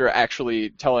 After actually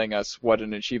telling us what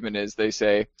an achievement is, they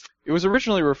say, it was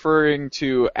originally referring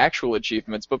to actual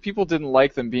achievements, but people didn't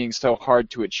like them being so hard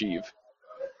to achieve.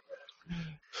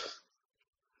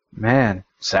 Man,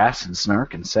 sass and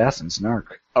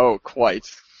snark. Oh, quite.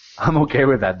 I'm okay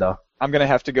with that, though. I'm going to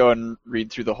have to go and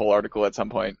read through the whole article at some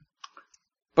point.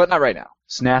 But not right now.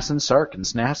 Snass and sark.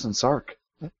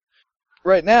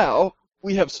 Right now,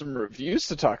 we have some reviews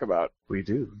to talk about. We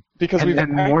do. Because we've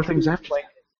and more things after.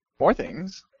 More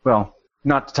things? Well,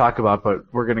 not to talk about, but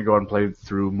we're going to go and play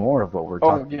through more of what we're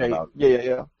talking about.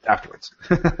 Yeah. Afterwards.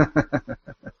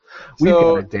 We've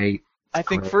got a date. I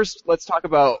think first let's talk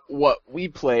about what we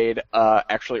played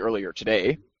actually earlier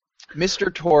today.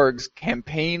 Mr. Torg's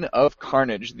Campaign of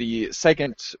Carnage, the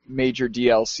second major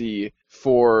DLC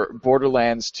for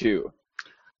Borderlands 2.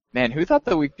 Man, who thought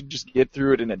that we could just get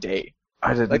through it in a day?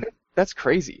 I didn't. That's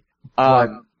crazy. But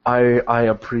I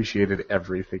appreciated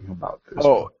everything about this.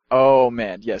 Oh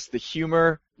man, yes, the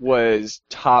humor was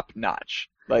top notch.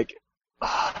 So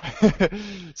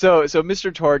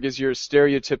Mr. Torg is your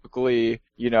stereotypically,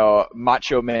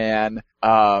 macho man,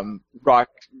 rock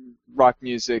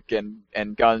music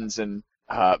and guns and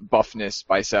buffness,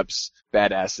 biceps,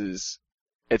 badasses,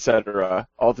 etc.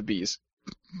 All the B's.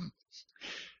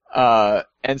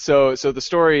 And so the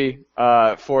story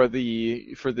for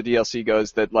the DLC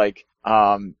goes that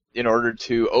in order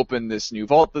to open this new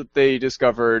vault that they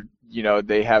discovered,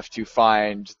 they have to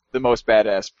find the most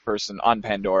badass person on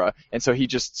Pandora, and so he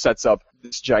just sets up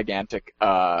this gigantic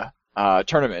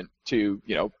tournament to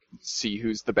see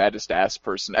who's the baddest ass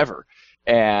person ever.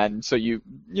 And so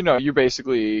you're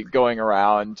basically going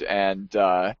around and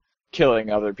killing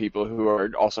other people who are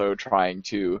also trying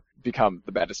to become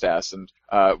the baddest ass, and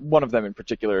one of them in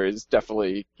particular is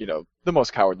definitely, the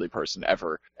most cowardly person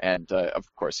ever, and of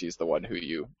course he's the one who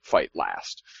you fight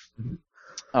last.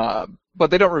 But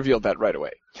they don't reveal that right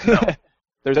away. No.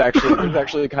 There's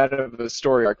actually kind of a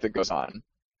story arc that goes on.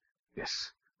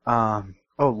 Yes.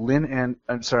 Lynn and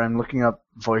I'm looking up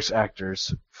voice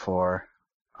actors for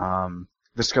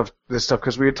this stuff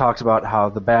because we had talked about how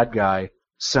the bad guy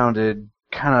sounded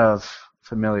kind of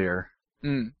familiar.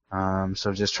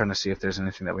 So just trying to see if there's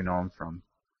anything that we know him from.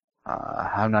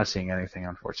 I'm not seeing anything,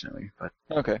 unfortunately, but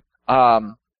Okay.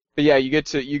 But yeah, you get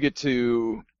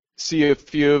to see a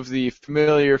few of the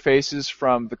familiar faces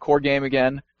from the core game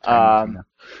again. Tiny Tina.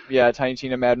 Yeah, Tiny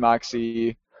Tina, Mad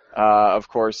Moxie, of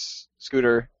course,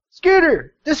 Scooter.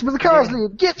 Scooter, this was the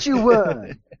Cosley, get you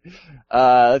one.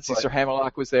 Let's see, Sir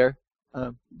Hammerlock was there.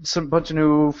 Some bunch of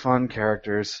new fun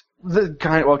characters.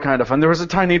 Kind of fun. There was a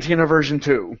Tiny Tina version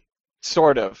too.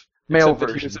 Sort of. Male Except that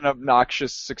he version. was an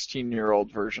obnoxious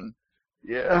 16-year-old version.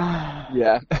 Yeah.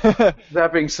 Yeah.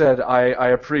 That being said, I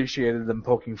appreciated them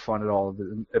poking fun at all of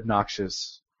the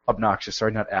obnoxious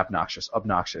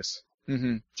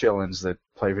hmm chillins that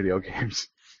play video games.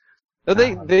 No,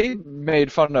 they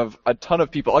made fun of a ton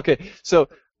of people. Okay, so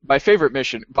my favorite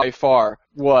mission by far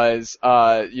was,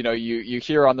 you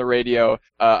hear on the radio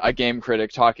a game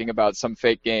critic talking about some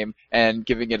fake game and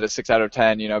giving it a 6 out of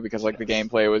 10, because like the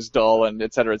gameplay was dull and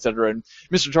et cetera, and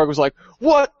Mr. Turk was like,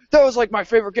 "What? That was like my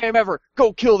favorite game ever.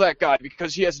 Go kill that guy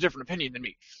because he has a different opinion than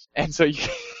me." And so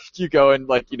you go and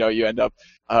you end up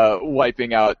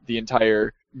wiping out the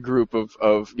entire group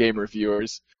of game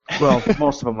reviewers. Well,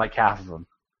 most of them, like half of them.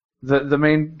 The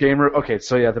main game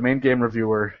the main game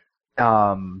reviewer,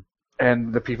 and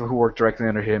the people who work directly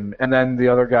under him, and then the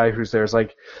other guy who's there is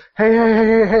like,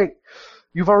 hey,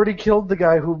 you've already killed the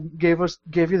guy who gave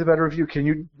you the better review. Can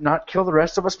you not kill the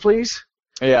rest of us, please?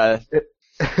 Yeah.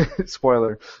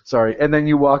 Spoiler, sorry. And then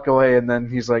you walk away, and then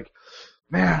he's like,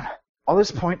 man, all this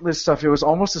pointless stuff, it was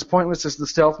almost as pointless as the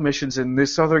stealth missions in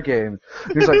this other game.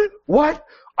 And he's like, what?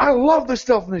 I love the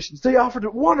stealth missions. They offered a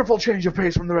wonderful change of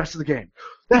pace from the rest of the game.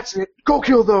 That's it. Go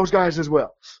kill those guys as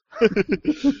well.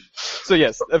 So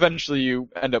yes, eventually you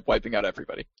end up wiping out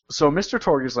everybody. So Mr.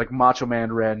 Torg is like Macho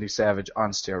Man Randy Savage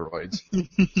on steroids.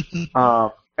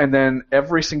 And then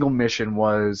every single mission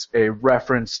was a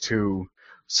reference to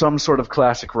some sort of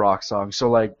classic rock song.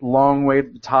 So like Long Way to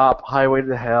the Top, Highway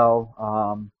to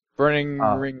Hell. Burning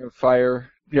Ring of Fire.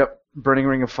 Yep, Burning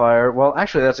Ring of Fire. Well,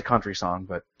 actually that's a country song,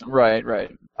 but... Right.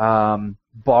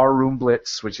 Barroom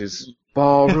Blitz, which is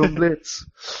Ballroom Blitz.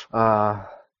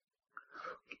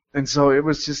 And so it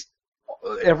was just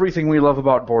everything we love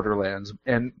about Borderlands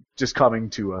and just coming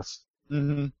to us.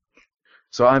 Mm-hmm.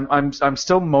 So I'm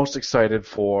still most excited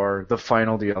for the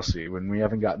final DLC when we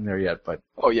haven't gotten there yet, but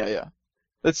Oh yeah.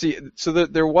 Let's see. So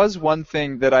there was one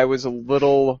thing that I was a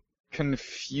little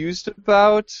confused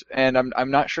about, and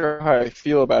I'm not sure how I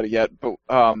feel about it yet. But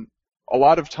a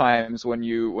lot of times when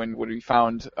we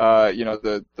found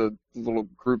the little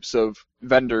groups of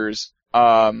vendors,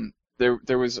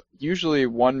 there was usually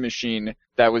one machine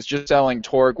that was just selling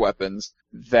Torg weapons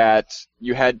that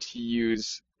you had to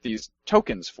use these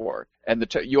tokens for, and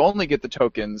you only get the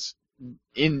tokens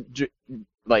in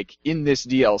this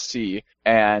DLC,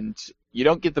 and you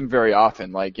don't get them very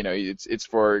often. It's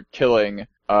for killing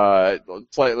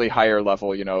slightly higher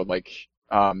level,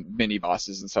 mini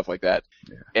bosses and stuff like that.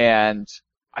 Yeah. And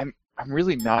I'm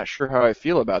really not sure how I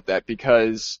feel about that,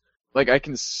 because I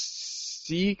can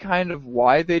see kind of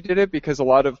why they did it, because a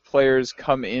lot of players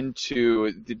come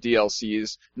into the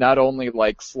DLCs not only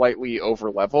slightly over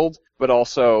leveled, but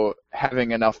also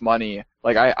having enough money.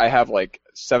 I have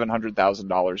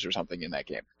 $700,000 or something in that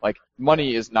game.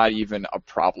 Money is not even a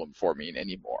problem for me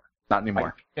anymore. not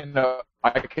anymore.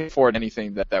 I can afford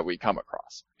anything that we come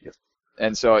across. Yes.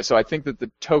 And so I think that the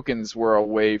tokens were a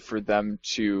way for them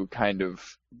to kind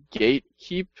of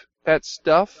gatekeep that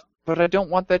stuff, but I don't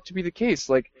want that to be the case.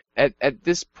 At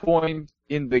this point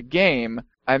in the game,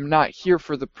 I'm not here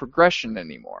for the progression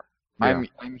anymore. Yeah.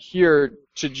 I'm here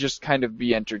to just kind of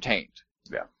be entertained.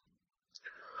 Yeah.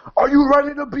 Are you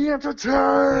ready to be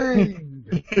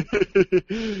entertained?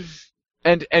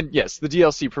 And yes, the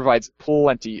DLC provides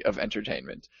plenty of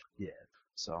entertainment. Yeah.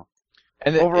 So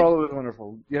And overall, it was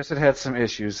wonderful. Yes, it had some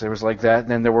issues. There was like that, and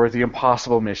then there were the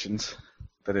impossible missions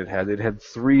that it had. It had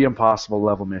 3 impossible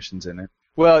level missions in it.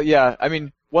 Well, yeah. I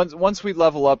mean, once we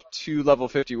level up to level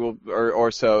 50,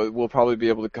 or so, we'll probably be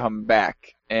able to come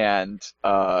back and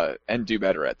do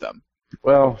better at them.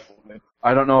 Well,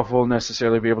 I don't know if we'll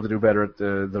necessarily be able to do better at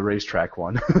the racetrack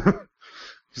one, because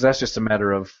that's just a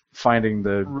matter of finding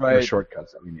the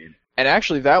shortcuts that we need. And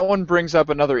actually, that one brings up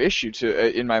another issue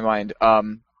in my mind.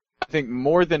 I think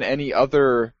more than any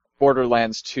other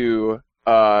Borderlands 2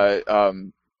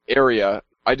 area,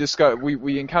 I discovered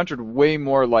we encountered way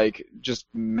more just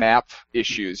map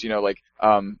issues.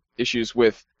 Issues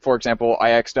with, for example,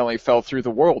 I accidentally fell through the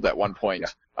world at one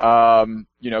point. Yeah.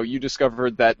 You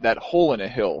discovered that hole in a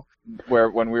hill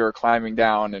when we were climbing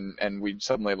down, and we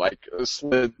suddenly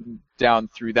slid down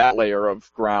through that layer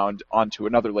of ground onto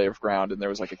another layer of ground, and there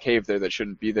was a cave there that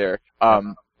shouldn't be there.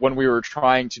 when we were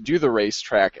trying to do the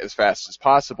racetrack as fast as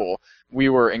possible, we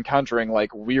were encountering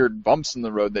like weird bumps in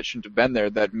the road that shouldn't have been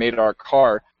there that made our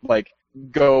car like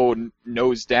go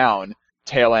nose down,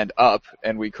 tail end up,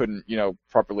 and we couldn't,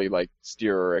 properly like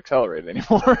steer or accelerate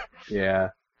anymore. Yeah.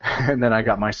 And then I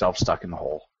got myself stuck in the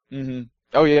hole. Mm-hmm.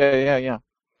 Oh yeah.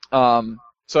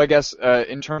 So I guess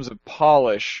in terms of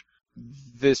polish,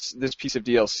 this piece of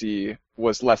DLC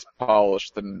was less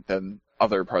polished than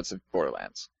other parts of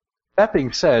Borderlands. That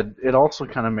being said, it also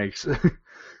kind of makes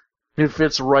it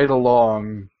fits right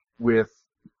along with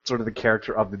sort of the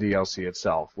character of the DLC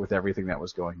itself, with everything that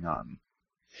was going on.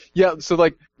 Yeah, so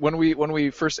like when we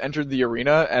first entered the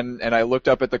arena and I looked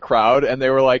up at the crowd and they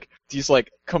were like these like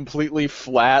completely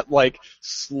flat, like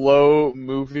slow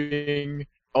moving,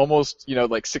 almost,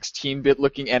 like 16-bit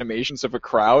looking animations of a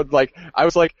crowd, like I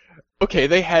was like, okay,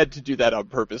 they had to do that on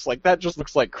purpose. Like that just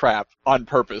looks like crap on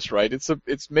purpose, right?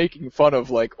 It's making fun of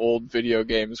like old video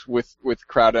games with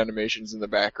crowd animations in the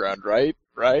background, right?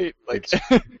 Right? Like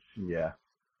yeah.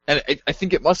 And I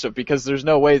think it must have, because there's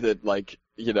no way that, like,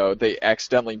 they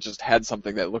accidentally just had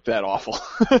something that looked that awful.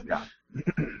 Yeah.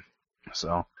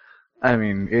 So, I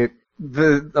mean,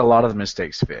 a lot of the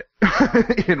mistakes fit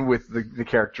in with the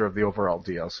character of the overall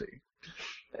DLC.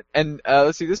 And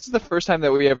let's see, this is the first time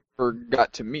that we ever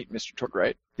got to meet Mr. Torque,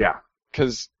 right? Yeah.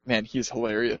 Because, man, he's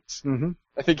hilarious. Mm-hmm.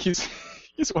 I think he's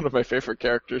one of my favorite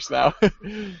characters now.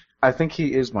 I think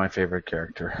he is my favorite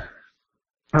character.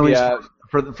 At least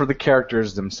for the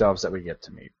characters themselves that we get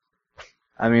to meet.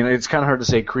 I mean, it's kind of hard to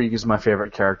say Krieg is my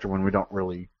favorite character when we don't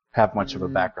really have much of a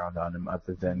background on him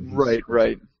other than...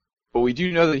 Right. But we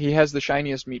do know that he has the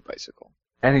shiniest meat bicycle.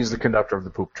 And he's the conductor of the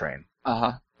poop train.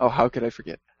 Uh-huh. Oh, how could I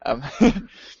forget?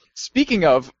 Speaking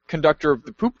of conductor of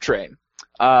the poop train,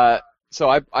 so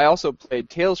I also played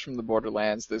Tales from the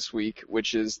Borderlands this week,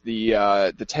 which is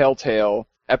the Telltale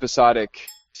episodic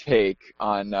take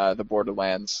on the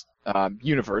Borderlands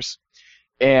universe.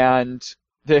 And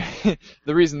the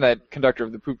reason that conductor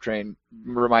of the poop train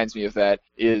reminds me of that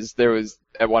is there was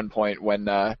at one point when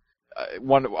a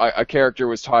character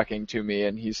was talking to me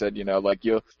and he said, like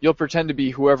you'll pretend to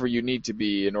be whoever you need to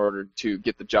be in order to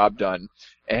get the job done.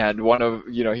 And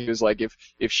he was like,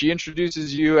 if she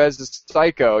introduces you as a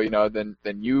psycho,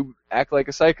 then you act like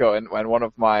a psycho. And one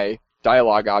of my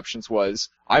dialogue options was,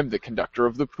 I'm the conductor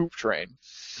of the poop train.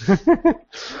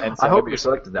 And so I hope you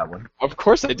selected that one. Of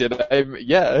course I did. I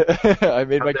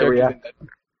made my character think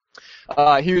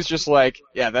that. He was just like,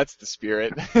 yeah, that's the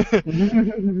spirit.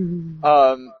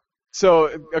 So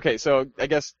I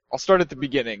guess I'll start at the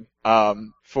beginning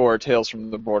for Tales from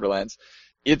the Borderlands.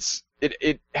 It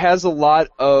has a lot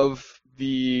of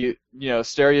the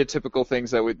stereotypical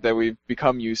things that we've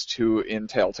become used to in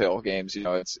Telltale games.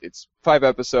 It's 5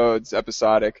 episodes,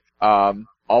 episodic.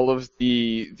 All of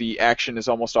the action is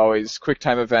almost always quick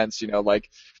time events. Like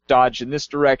dodge in this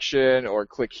direction or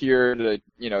click here to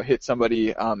hit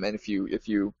somebody. And if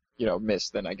you miss,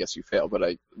 then I guess you fail. But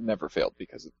I never failed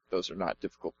because those are not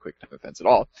difficult quick time events at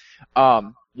all.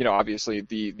 Obviously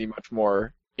the much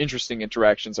more interesting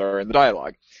interactions are in the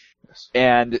dialogue. Yes.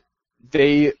 And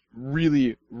they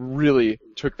really, really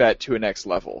took that to a next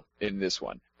level in this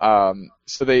one.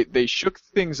 So they shook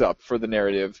things up for the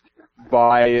narrative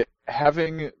by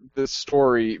having the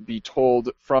story be told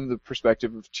from the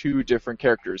perspective of 2 different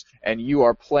characters, and you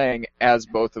are playing as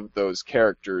both of those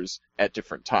characters at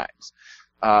different times.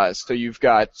 So you've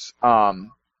got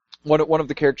one of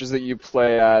the characters that you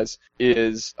play as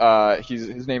is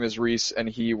his name is Reese, and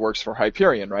he works for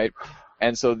Hyperion, right?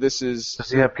 And so this is...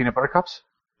 Does he have peanut butter cups?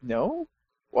 No?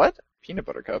 What? Peanut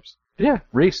butter cups? Yeah,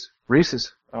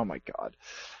 Reese's. Oh my god.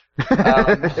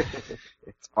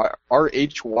 It's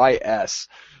RHYS.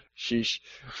 Sheesh.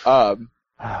 Fine.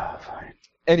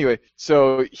 Anyway,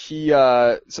 so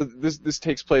this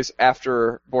takes place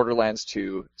after Borderlands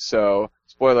 2. So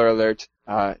spoiler alert,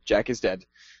 Jack is dead,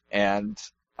 and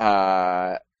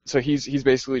so he's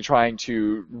basically trying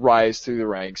to rise through the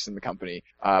ranks in the company,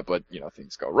 but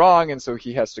things go wrong, and so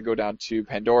he has to go down to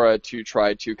Pandora to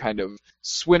try to kind of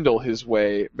swindle his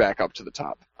way back up to the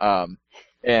top.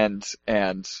 And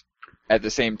at the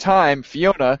same time,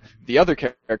 Fiona, the other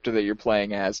character that you're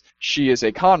playing as, she is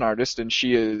a con artist, and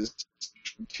she is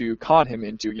to con him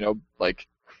into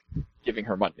giving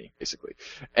her money, basically.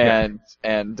 And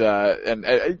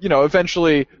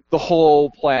eventually the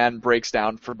whole plan breaks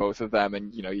down for both of them,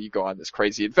 and you go on this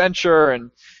crazy adventure,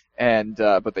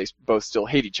 but they both still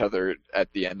hate each other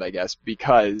at the end, I guess,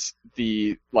 because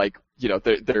they're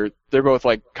both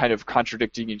kind of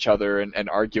contradicting each other and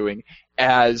arguing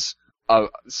as a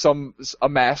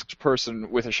masked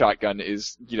person with a shotgun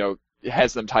is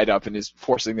has them tied up and is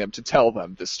forcing them to tell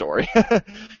them this story.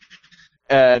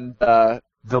 And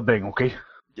They'll bang, okay?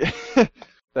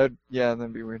 that'd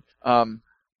be weird.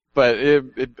 But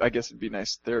I guess it'd be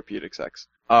nice therapeutic sex.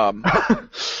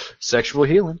 Sexual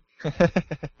healing.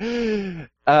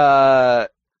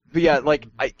 But yeah, like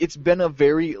it's been a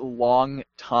very long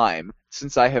time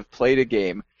since I have played a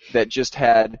game that just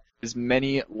had as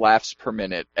many laughs per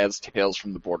minute as Tales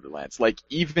from the Borderlands. Like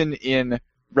even in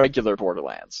regular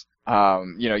Borderlands,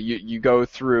 you go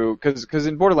through because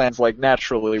in Borderlands, like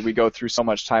naturally we go through so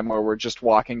much time where we're just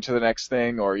walking to the next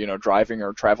thing or driving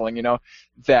or traveling,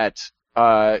 that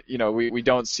we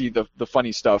don't see the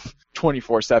funny stuff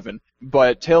 24/7.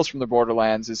 But Tales from the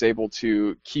Borderlands is able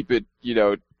to keep it,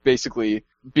 basically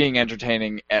being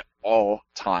entertaining at all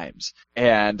times,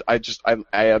 and I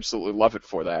absolutely love it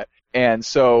for that. And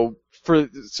so for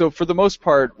the most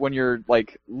part, when you're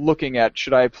like looking at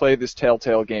should I play this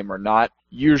Telltale game or not,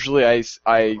 usually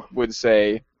I would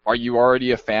say, are you already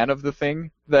a fan of the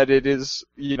thing that it is,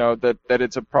 that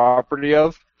it's a property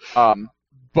of?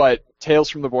 But Tales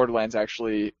from the Borderlands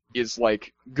actually is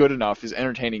like good enough, is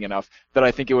entertaining enough that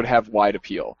I think it would have wide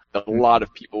appeal. That a lot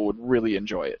of people would really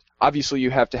enjoy it. Obviously, you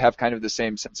have to have kind of the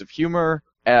same sense of humor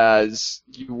as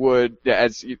you would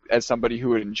as somebody who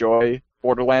would enjoy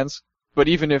Borderlands. But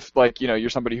even if you're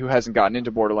somebody who hasn't gotten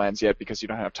into Borderlands yet because you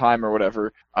don't have time or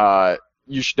whatever,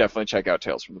 you should definitely check out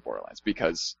Tales from the Borderlands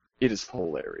because it is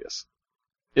hilarious.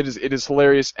 It is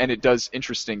hilarious, and it does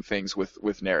interesting things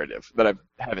with narrative that I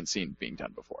haven't seen being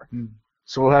done before.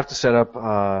 So we'll have to set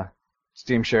up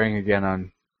Steam sharing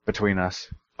again between us.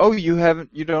 Oh, you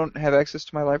don't have access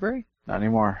to my library? Not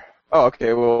anymore. Oh,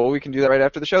 okay. Well, we can do that right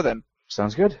after the show then.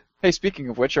 Sounds good. Hey, speaking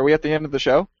of which, are we at the end of the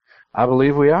show? I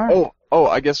believe we are. Oh,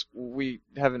 I guess we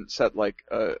haven't set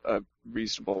a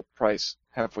reasonable price,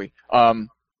 have we?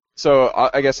 So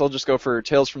I guess I'll just go for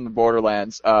Tales from the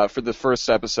Borderlands. For the first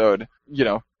episode,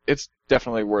 it's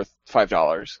definitely worth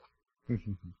 $5.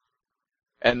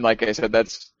 And like I said,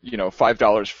 that's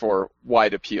 $5 for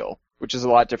wide appeal, which is a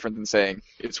lot different than saying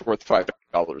it's worth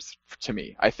 $5 to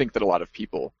me. I think that a lot of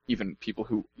people, even people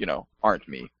who aren't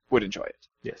me, would enjoy it.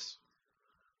 Yes.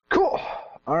 Cool.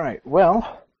 All right.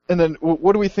 Well. And then,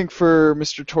 what do we think for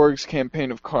Mr. Torg's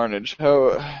Campaign of Carnage?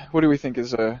 What do we think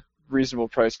is a reasonable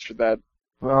price for that?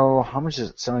 Well, how much is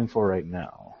it selling for right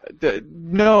now?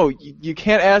 No, you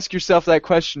can't ask yourself that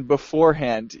question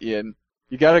beforehand, Ian.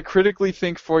 You gotta critically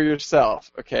think for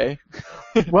yourself, okay?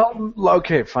 Well,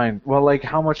 okay, fine. Well,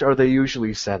 how much are they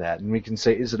usually set at? And we can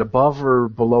say, is it above or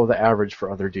below the average for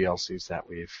other DLCs that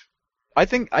we've... I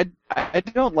think I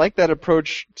don't like that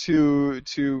approach to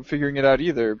figuring it out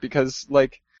either, because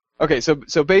okay,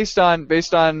 so based on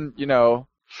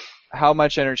how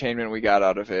much entertainment we got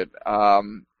out of it,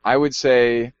 I would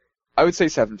say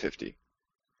 $7.50.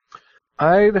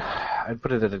 I'd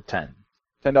put it at a 10.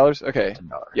 $10? Okay.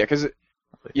 $10.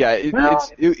 Yeah,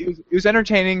 because it was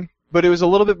entertaining, but it was a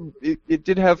little bit. It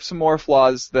did have some more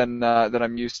flaws than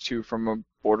I'm used to from a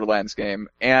Borderlands game,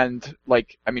 and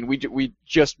we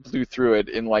just blew through it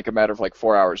in a matter of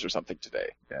 4 hours or something today.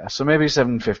 Yeah, so maybe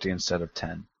 $7.50 instead of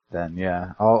 10. Then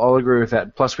yeah, I'll agree with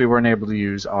that. Plus, we weren't able to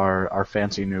use our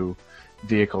fancy new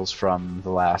vehicles from the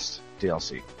last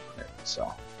DLC.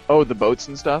 So. Oh, the boats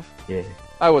and stuff? Yeah.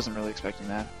 I wasn't really expecting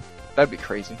that. That'd be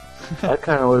crazy. I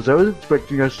kind of was. I was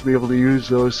expecting us to be able to use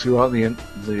those throughout the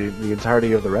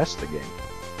entirety of the rest of the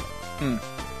game.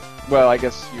 Well, I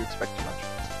guess you expect too much.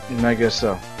 And I guess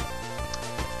so.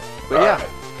 But yeah,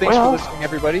 thanks for listening,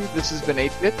 everybody. This has been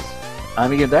 8 Bits.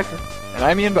 I'm Ian Decker. And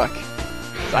I'm Ian Buck.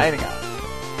 Signing out.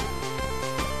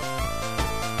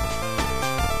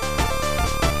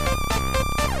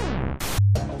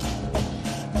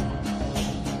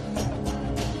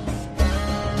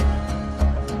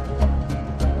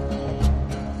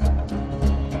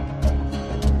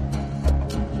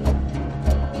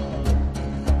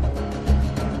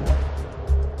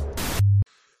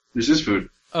 This is food.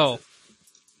 Oh.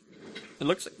 It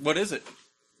looks like... What is it?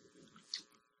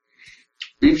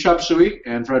 Beef chop suey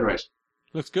and fried rice.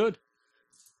 Looks good.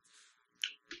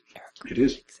 It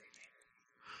is.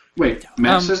 Wait,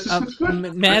 Matt says this looks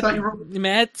good?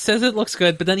 Matt says it looks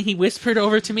good, but then he whispered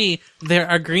over to me, there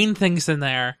are green things in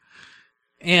there.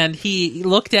 And he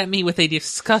looked at me with a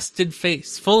disgusted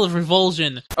face, full of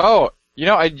revulsion. Oh,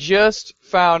 I just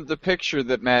found the picture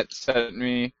that Matt sent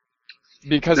me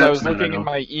because I was looking in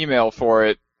my email for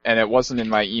it, and it wasn't in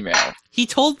my email. He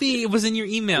told me it was in your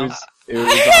email. It was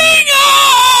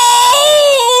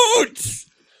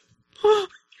out!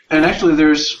 And actually,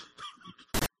 there's...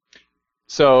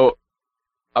 So,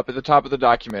 up at the top of the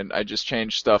document, I just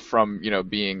changed stuff from,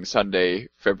 being Sunday,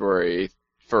 February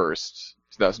 1st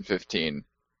 2015,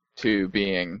 to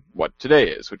being what today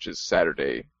is, which is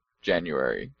Saturday,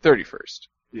 January 31st,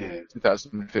 Yeah.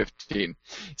 2015.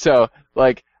 So,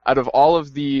 like, out of all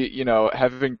of the,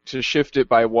 having to shift it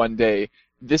by one day,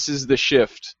 this is the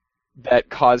shift that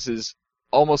causes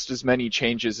almost as many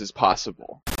changes as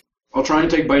possible. I'll try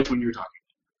and take bites when you're talking.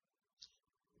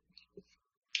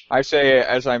 I say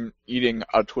as I'm eating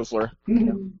a Twizzler.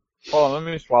 Hold on, let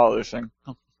me swallow this thing.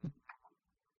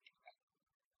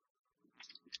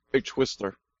 Big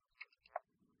Twizzler.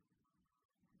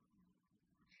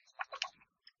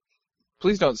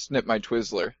 Please don't snip my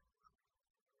Twizzler.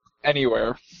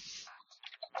 Anywhere.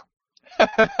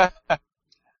 I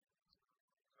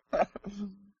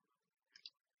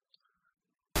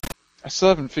still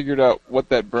haven't figured out what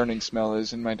that burning smell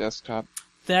is in my desktop.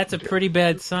 That's a pretty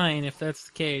bad sign if that's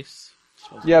the case.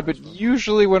 Yeah, but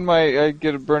usually when I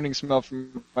get a burning smell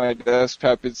from my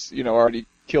desktop, it's, already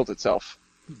killed itself.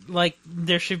 Like,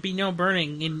 there should be no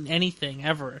burning in anything,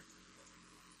 ever.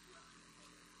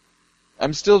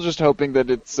 I'm still just hoping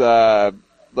that it's,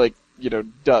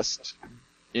 dust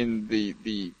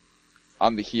in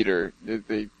on the heater,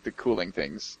 the cooling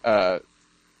things,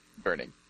 burning.